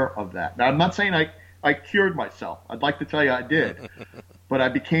aware of that. Now, I'm not saying I cured myself. I'd like to tell you I did. But I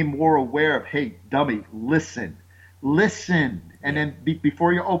became more aware of, hey, dummy, listen. And then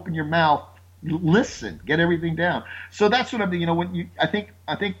before you open your mouth, listen, get everything down. So that's what I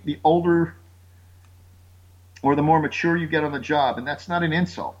think the older or the more mature you get on the job, and that's not an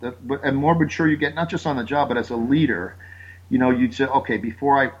insult, and more mature you get, not just on the job, but as a leader, you'd say, okay,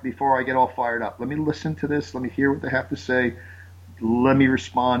 before I get all fired up, let me listen to this, let me hear what they have to say, let me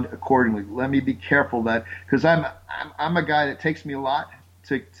respond accordingly, let me be careful that, because I'm a guy that takes me a lot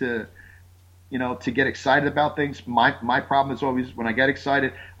to get excited about things. My problem is always when I get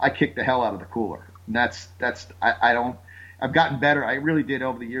excited, I kick the hell out of the cooler. And I've gotten better. I really did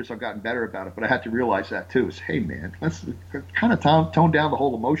over the years. I've gotten better about it, but I had to realize that too. Is hey man, let's kind of tone down the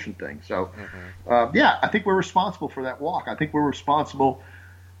whole emotion thing. So, yeah, I think we're responsible for that walk. I think we're responsible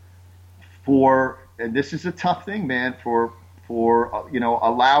for, and this is a tough thing, man, for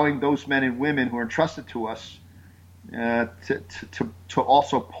allowing those men and women who are entrusted to us to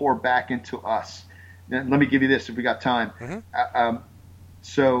also pour back into us. And let me give you this if we got time.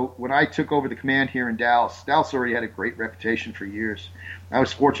 So when I took over the command here in Dallas already had a great reputation for years. I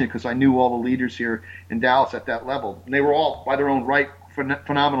was fortunate because I knew all the leaders here in Dallas at that level. And they were all, by their own right,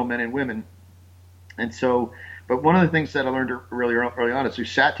 phenomenal men and women. And so, but one of the things that I learned early on is we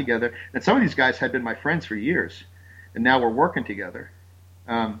sat together, and some of these guys had been my friends for years, and now we're working together.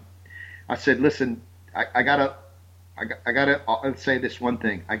 I said, listen, I gotta say this one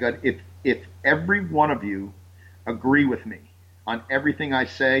thing. If every one of you agree with me on everything I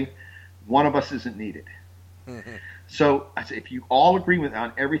say, one of us isn't needed. So I said, if you all agree with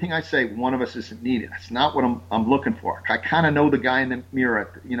on everything I say, one of us isn't needed. That's not what I'm looking for. I kind of know the guy in the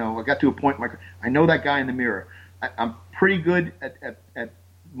mirror. I got to a point where I know that guy in the mirror. I'm pretty good at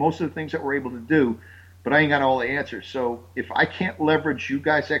most of the things that we're able to do, but I ain't got all the answers. So if I can't leverage you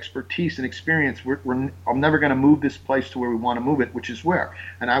guys' expertise and experience, I'm never going to move this place to where we want to move it, which is where.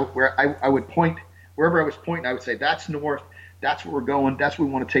 And I would point, wherever I was pointing, I would say, that's north. That's where we're going. That's where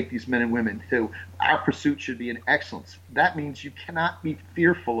we want to take these men and women to. Our pursuit should be in excellence. That means you cannot be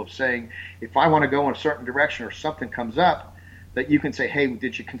fearful of saying, if I want to go in a certain direction or something comes up, that you can say, hey,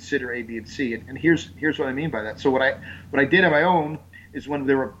 did you consider A, B, and C? And here's what I mean by that. So what I did on my own is when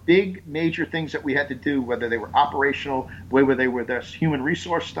there were big, major things that we had to do, whether they were operational, whether they were this human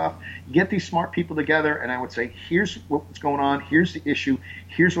resource stuff, get these smart people together, and I would say, here's what's going on, here's the issue,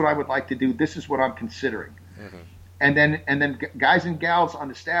 here's what I would like to do, this is what I'm considering. And then guys and gals on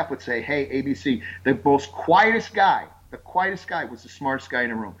the staff would say, hey, ABC, the quietest guy was the smartest guy in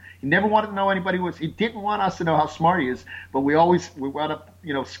the room. He never wanted to know anybody was. He didn't want us to know how smart he is, but we wound up,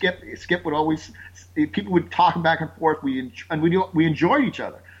 Skip would always, people would talk back and forth. We enjoyed each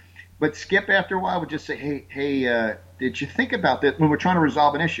other. But Skip, after a while, would just say, hey, did you think about this when we're trying to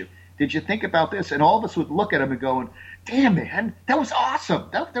resolve an issue? Did you think about this? And all of us would look at him and go, damn, man, that was awesome.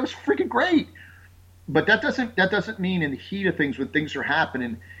 That was freaking great. But that doesn't mean in the heat of things, when things are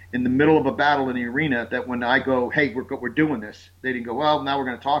happening in the middle of a battle in the arena, that when I go, hey, we're doing this, they didn't go, well, now we're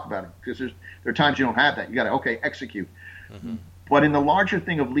going to talk about it, because there are times you don't have that. You got to execute. But in the larger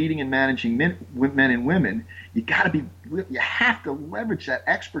thing of leading and managing men and women, you have to leverage that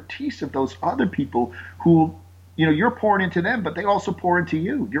expertise of those other people who, you're pouring into them, but they also pour into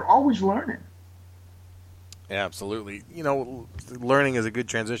you. You're always learning. Yeah, absolutely. Learning is a good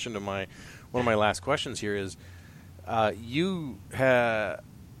transition to one of my last questions here is, you had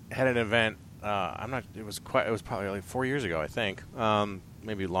an event. It was probably like 4 years ago, I think,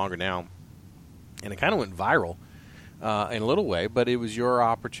 maybe longer now, and it kind of went viral in a little way. But it was your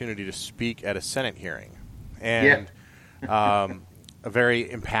opportunity to speak at a Senate hearing, and a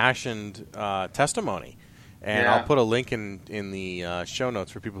very impassioned testimony. And I'll put a link in the show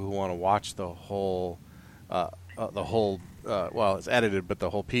notes for people who want to watch the whole. Well, it's edited, but the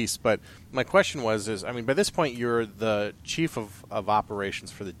whole piece. But my question was, by this point, you're the chief of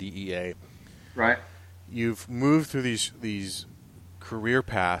operations for the DEA. Right. You've moved through these career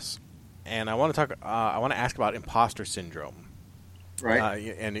paths, and I want to talk. I want to ask about imposter syndrome.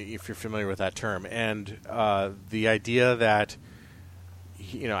 Right. And if you're familiar with that term, and the idea that,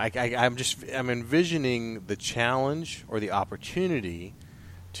 I'm envisioning the challenge or the opportunity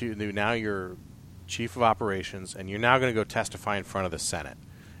to now you're chief of operations, and you're now going to go testify in front of the Senate.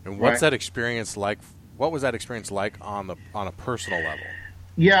 And what's that experience like? What was that experience like on a personal level?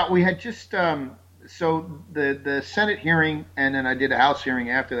 Yeah, we had just so the Senate hearing, and then I did a House hearing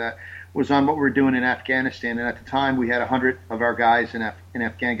after that, was on what we were doing in Afghanistan. And at the time, we had 100 of our guys in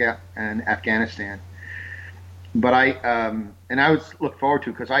Afghanistan. But I always look forward to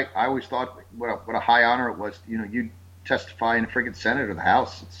it, because I always thought what a high honor it was. You testify in the friggin' Senate or the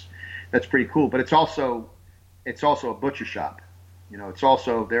House. That's pretty cool, but it's also a butcher shop. It's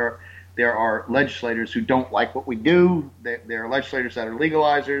also there are legislators who don't like what we do. There are legislators that are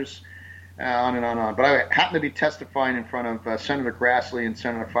legalizers, on and on and on. But I happened to be testifying in front of Senator Grassley and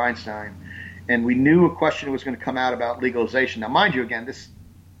Senator Feinstein, and we knew a question was going to come out about legalization. Now, mind you, again, the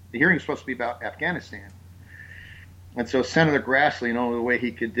hearing is supposed to be about Afghanistan. And so Senator Grassley, the only way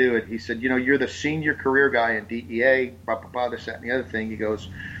he could do it, he said, you're the senior career guy in DEA, blah, blah, blah, this, that, and the other thing. He goes,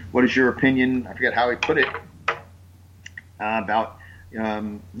 what is your opinion? I forget how he put it, about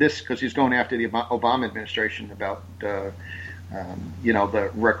this, because he's going after the Obama administration about, the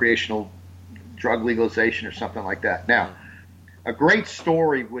recreational drug legalization or something like that. Now, A great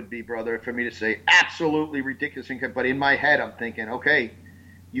story would be, brother, for me to say absolutely ridiculous, but in my head I'm thinking, okay,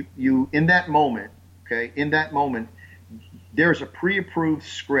 you in that moment, there's a pre-approved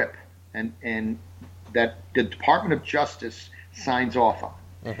script and that the Department of Justice signs off on.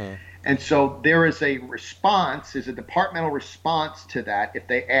 Mm-hmm. And so there is a response, is a departmental response to that if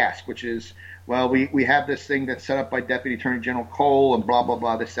they ask, which is, well, we have this thing that's set up by Deputy Attorney General Cole and blah, blah,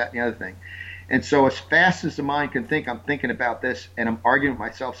 blah, this, that, and the other thing. And so as fast as the mind can think, I'm thinking about this and I'm arguing with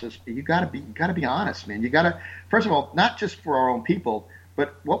myself, says, you gotta be honest, man. You gotta, first of all, not just for our own people,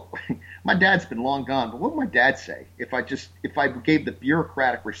 but what my dad's been long gone, but what would my dad say if I gave the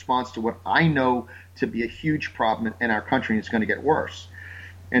bureaucratic response to what I know to be a huge problem in our country and it's going to get worse?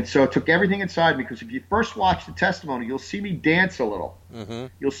 And so it took everything inside me, because if you first watch the testimony, you'll see me dance a little. Mm-hmm.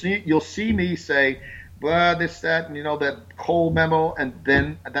 You'll see me say, well, this, that, and that Cole memo, and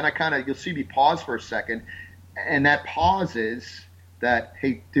then you'll see me pause for a second, and that pause is that,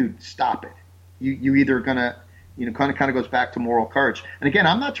 hey, dude, stop it. You either gonna, kind of goes back to moral courage. And again,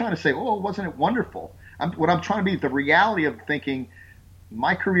 I'm not trying to say, oh, wasn't it wonderful? What I'm trying to be the reality of thinking,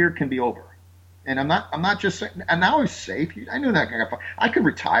 my career can be over. And I'm not just saying, and now I was safe. I knew that I could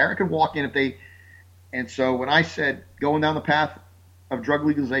retire. I could walk in if they. And so when I said going down the path of drug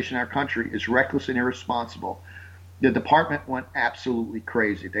legalization in our country is reckless and irresponsible, the department went absolutely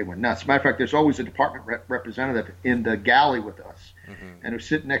crazy. They went nuts. As a matter of fact, there's always a department representative in the galley with us, and who's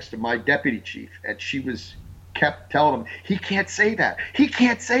sitting next to my deputy chief, and she kept telling him, he can't say that. He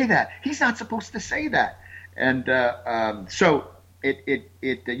can't say that. He's not supposed to say that. And so.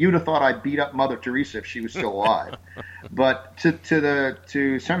 You'd have thought I'd beat up Mother Teresa if she was still alive. But to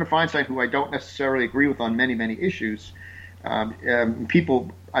Senator Feinstein, who I don't necessarily agree with on many, many issues,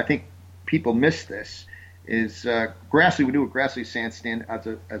 I think people miss this, is Grassley, we knew what Grassley's stand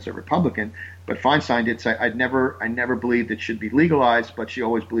as a Republican, but Feinstein did say, I never believed it should be legalized, but she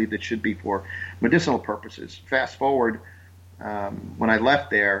always believed it should be for medicinal purposes. Fast forward, when I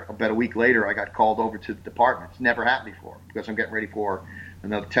left there, about a week later, I got called over to the department. It's never happened before, because I'm getting ready for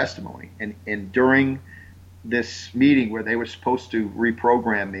another testimony. And during this meeting where they were supposed to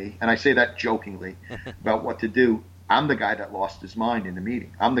reprogram me, and I say that jokingly, about what to do, I'm the guy that lost his mind in the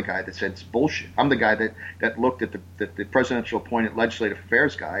meeting. I'm the guy that said it's bullshit. I'm the guy that looked at the presidential appointed legislative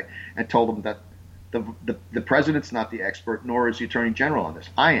affairs guy and told him that the president's not the expert, nor is the attorney general on this.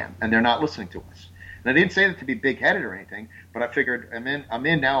 I am, and they're not listening to us. And I didn't say that to be big-headed or anything, but I figured I'm in.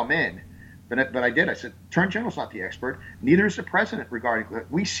 But I did. I said, Attorney General's not the expert. Neither is the president regarding it.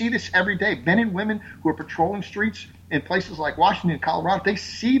 We see this every day. Men and women who are patrolling streets in places like Washington and Colorado, they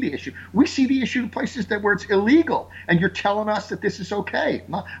see the issue. We see the issue in places where it's illegal, and you're telling us that this is okay.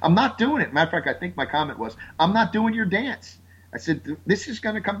 I'm not doing it. Matter of fact, I think my comment was, I'm not doing your dance. I said, this is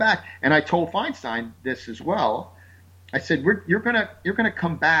going to come back. And I told Feinstein this as well. I said, you're gonna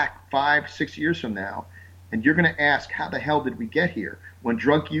come back 5-6 years from now, and you're gonna ask, how the hell did we get here when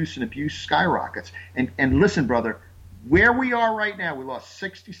drug use and abuse skyrockets? And listen, brother, where we are right now, we lost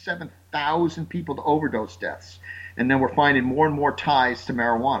 67,000 people to overdose deaths, and then we're finding more and more ties to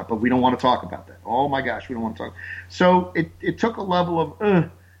marijuana. But we don't want to talk about that. Oh my gosh, we don't want to talk. So it took a level of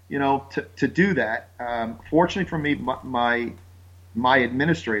to do that. Fortunately for me, my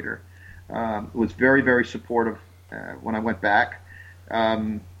administrator was very, very supportive. When I went back,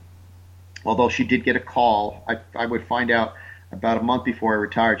 although she did get a call, I would find out about a month before I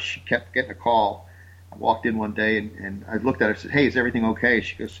retired. She kept getting a call. I walked in one day and I looked at her and said, hey, is everything okay?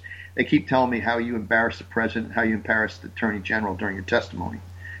 She goes, they keep telling me how you embarrassed the president, how you embarrassed the attorney general during your testimony.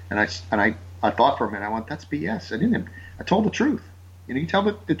 And I thought for a minute, I went, that's BS. I told the truth. You tell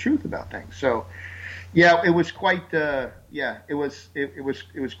the truth about things. So, yeah, it was quite it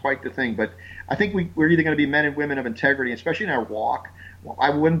was quite the thing. But I think we're either going to be men and women of integrity, especially in our walk.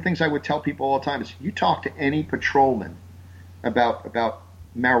 One of the things I would tell people all the time is, you talk to any patrolman about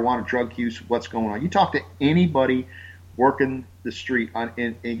marijuana, drug use, what's going on. You talk to anybody working the street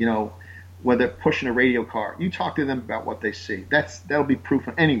when they're pushing a radio car. You talk to them about what they see. That'll be proof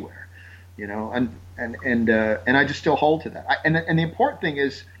anywhere, And I just still hold to that. And the important thing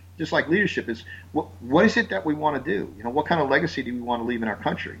is, just like leadership, is what is it that we want to do? What kind of legacy do we want to leave in our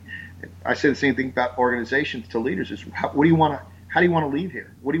country? I say the same thing about organizations to leaders: is how do you want to leave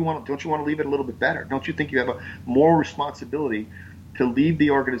here? Don't you want to leave it a little bit better? Don't you think you have a moral responsibility to leave the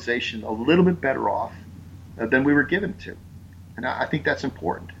organization a little bit better off than we were given to? And I think that's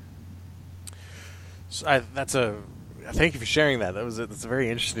important. So thank you for sharing that. It's very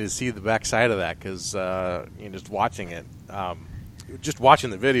interesting to see the backside of that, because just watching it. Just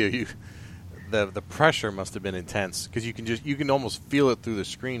watching the video, the pressure must have been intense, because you can almost feel it through the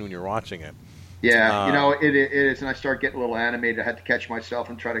screen when you're watching it. Yeah, it is, and I start getting a little animated. I had to catch myself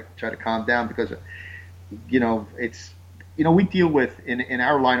and try to calm down because, it's, we deal with in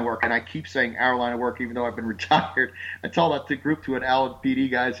our line of work, and I keep saying our line of work, even though I've been retired. I told that to group to an Allen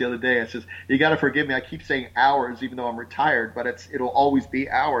PD guys the other day. I says, you got to forgive me. I keep saying ours, even though I'm retired, but it'll always be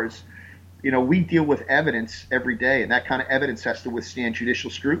ours. We deal with evidence every day, and that kind of evidence has to withstand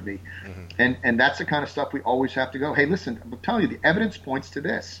judicial scrutiny. Mm-hmm. And that's the kind of stuff we always have to go, hey, listen, I'm telling you, the evidence points to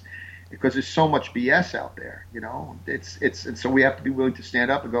this. Because there's so much BS out there, and so we have to be willing to stand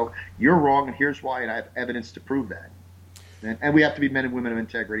up and go, you're wrong, and here's why, and I have evidence to prove that. And we have to be men and women of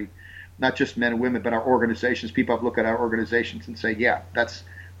integrity, not just men and women, but our organizations. People have looked at our organizations and say, yeah,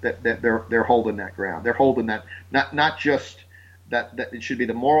 they're holding that ground. They're holding that, not just that it should be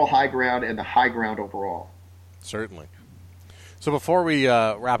the moral high ground and the high ground overall. Certainly. So before we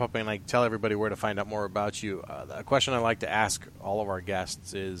wrap up and I tell everybody where to find out more about you, a question I like to ask all of our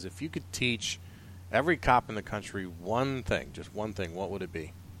guests is, if you could teach every cop in the country one thing, just one thing, what would it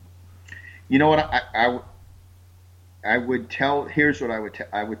be? You know what I would tell? Here's what I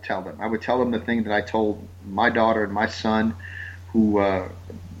would tell them. I would tell them the thing that I told my daughter and my son, who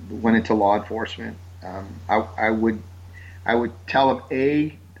went into law enforcement. I would tell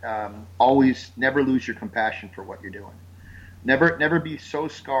them always never lose your compassion for what you're doing. Never be so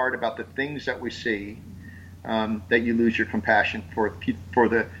scarred about the things that we see that you lose your compassion for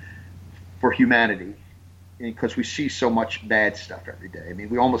humanity, because we see so much bad stuff every day. I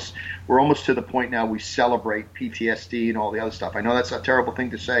mean, we're almost to the point now we celebrate PTSD and all the other stuff. I know that's a terrible thing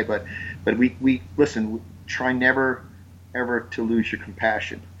to say, but we listen. Try never ever to lose your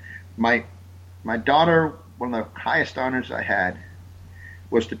compassion. My daughter, one of the highest honors I had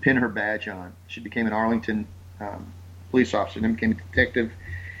was to pin her badge on. She became an Arlington police officer, then became a detective,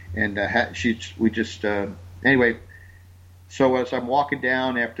 and anyway. So as I'm walking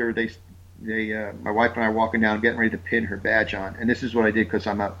down after my wife and I are walking down, getting ready to pin her badge on, and this is what I did because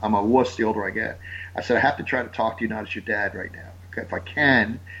I'm a wuss the older I get. I said, I have to try to talk to you not as your dad right now. Okay,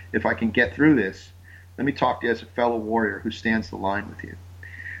 if I can get through this, let me talk to you as a fellow warrior who stands the line with you.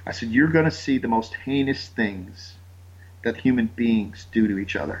 I said, you're going to see the most heinous things that human beings do to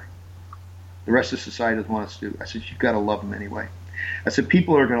each other. The rest of society doesn't want us to do. I said, you've got to love them anyway. I said,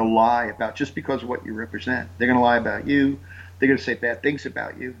 people are going to lie about just because of what you represent. They're going to lie about you. They're going to say bad things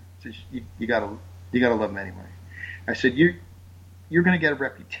about you. I said, you got to love them anyway. I said, you're going to get a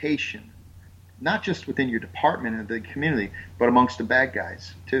reputation, not just within your department and the community, but amongst the bad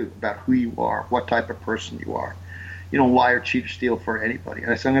guys too, about who you are, what type of person you are. You don't lie or cheat or steal for anybody.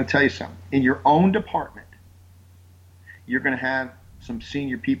 And I said, I'm going to tell you something. In your own department, you're going to have some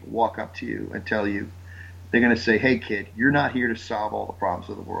senior people walk up to you and tell you, they're going to say, hey, kid, you're not here to solve all the problems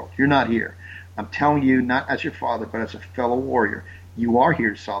of the world. You're not here. I'm telling you, not as your father, but as a fellow warrior, you are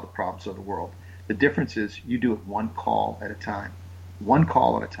here to solve the problems of the world. The difference is you do it one call at a time. One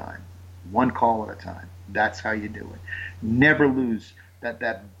call at a time. One call at a time. That's how you do it. Never lose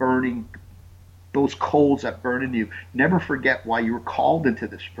that burning, those coals that burn in you. Never forget why you were called into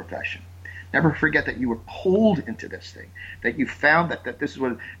this profession. Never forget that you were pulled into this thing, that you found that this is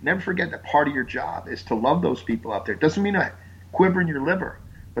what. Never forget that part of your job is to love those people out there. It doesn't mean a quiver in your liver,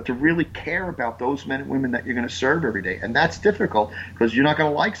 but to really care about those men and women that you're going to serve every day. And that's difficult because you're not going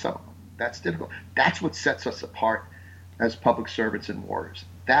to like some of them. That's difficult. That's what sets us apart as public servants and warriors.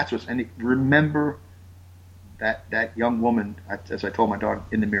 And remember that young woman, as I told my daughter,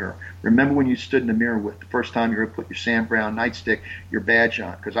 in the mirror. Remember when you stood in the mirror with the first time you were put your Sam Brown nightstick, your badge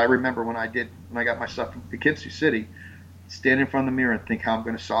on. Because I remember when I got my stuff from Poughkeepsie City, stand in front of the mirror and think how I'm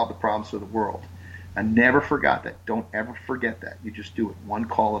going to solve the problems of the world. I never forgot that. Don't ever forget that. You just do it one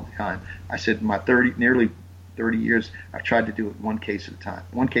call at a time. I said in my nearly 30 years, I've tried to do it one case at a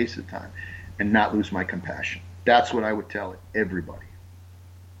time, and not lose my compassion. That's what I would tell everybody.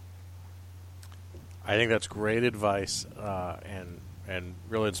 I think that's great advice and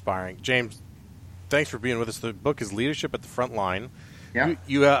really inspiring. James, thanks for being with us. The book is Leadership at the Front Line. Yeah.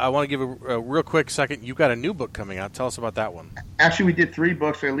 I want to give a real quick second. You've got a new book coming out. Tell us about that one. Actually, we did 3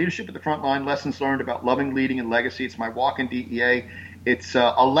 books. Leadership at the Front Line, Lessons Learned About Loving, Leading, and Legacy. It's my walk in DEA. It's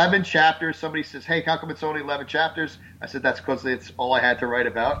 11 chapters. Somebody says, hey, how come it's only 11 chapters? I said, that's because it's all I had to write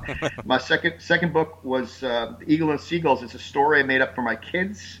about. My second book was The Eagle and Seagulls. It's a story I made up for my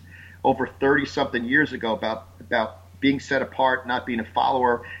kids over 30-something years ago about being set apart, not being a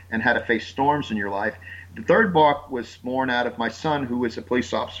follower, and how to face storms in your life. The third book was born out of my son, who was a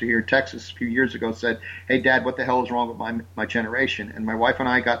police officer here in Texas a few years ago, said, hey, Dad, what the hell is wrong with my generation? And my wife and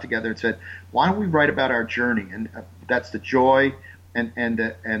I got together and said, why don't we write about our journey? And that's the joy and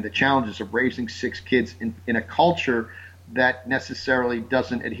the challenges of raising 6 kids in a culture that necessarily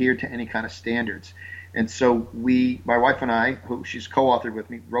doesn't adhere to any kind of standards. And so my wife and I, who she's co-authored with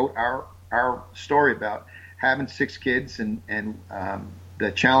me, wrote our story about having 6 kids and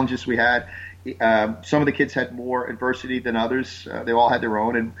the challenges we had. Some of the kids had more adversity than others. They all had their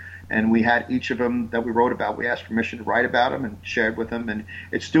own, and we had each of them that we wrote about. We asked permission to write about them and shared with them, and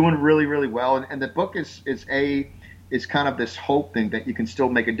it's doing really, really well. And the book is kind of this hope thing that you can still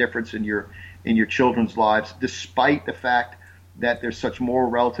make a difference in your children's lives, despite the fact that there's such moral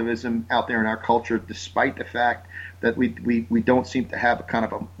relativism out there in our culture, despite the fact that we don't seem to have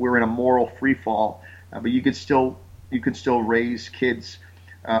we're in a moral free fall, but you can still raise kids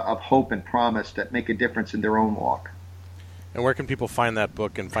of hope and promise that make a difference in their own walk. And where can people find that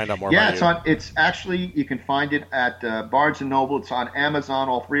book and find out more about you? It's actually, you can find it at Barnes & Noble. It's on Amazon.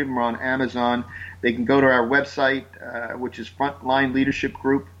 All 3 of them are on Amazon. They can go to our website, which is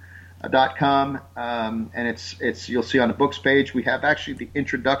frontlineleadershipgroup.com, and it's you'll see on the books page we have actually the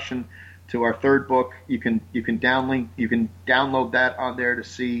introduction to our 3rd book. You can download that on there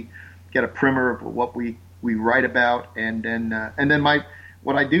to get a primer of what we write about, and then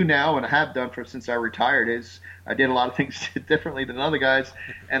what I do now and I have done since I retired is I did a lot of things differently than other guys,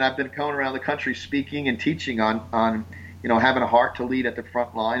 and I've been going around the country speaking and teaching on having a heart to lead at the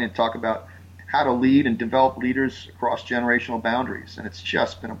front line and talk about how to lead and develop leaders across generational boundaries, and it's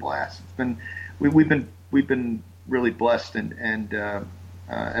just been a blast. We've been really blessed and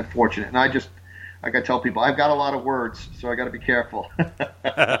fortunate, and I tell people I've got a lot of words, so I got to be careful.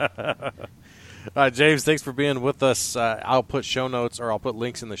 James, thanks for being with us. I'll put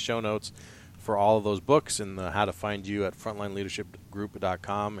links in the show notes for all of those books and how to find you at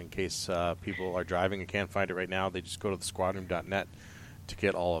frontlineleadershipgroup.com in case people are driving and can't find it right now. They just go to thesquadroom.net to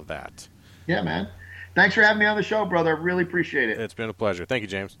get all of that. Yeah, man. Thanks for having me on the show, brother. I really appreciate it. It's been a pleasure. Thank you,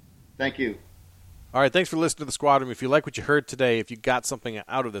 James. Thank you. All right, thanks for listening to The Squad Room. If you like what you heard today, if you got something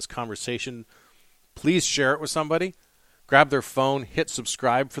out of this conversation, please share it with somebody. Grab their phone, hit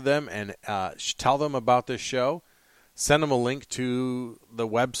subscribe for them, and tell them about this show. Send them a link to the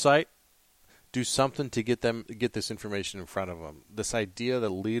website. Do something to get this information in front of them. This idea that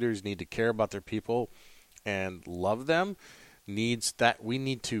leaders need to care about their people and love them we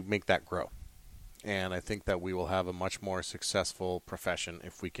need to make that grow. And I think that we will have a much more successful profession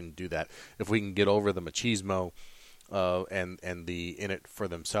if we can do that. If we can get over the machismo and the in it for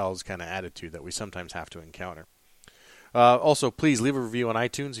themselves kind of attitude that we sometimes have to encounter. Also, please leave a review on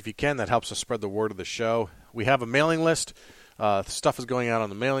iTunes if you can. That helps us spread the word of the show. We have a mailing list. Stuff is going out on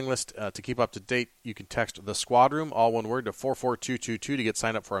the mailing list. To keep up to date, you can text The Squad Room, all one word, to 44222 to get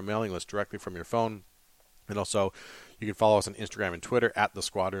signed up for our mailing list directly from your phone. And also, you can follow us on Instagram and Twitter at The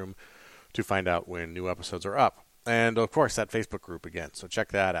Squad Room to find out when new episodes are up. And, of course, that Facebook group again, so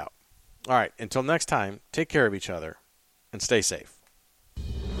check that out. All right, until next time, take care of each other and stay safe.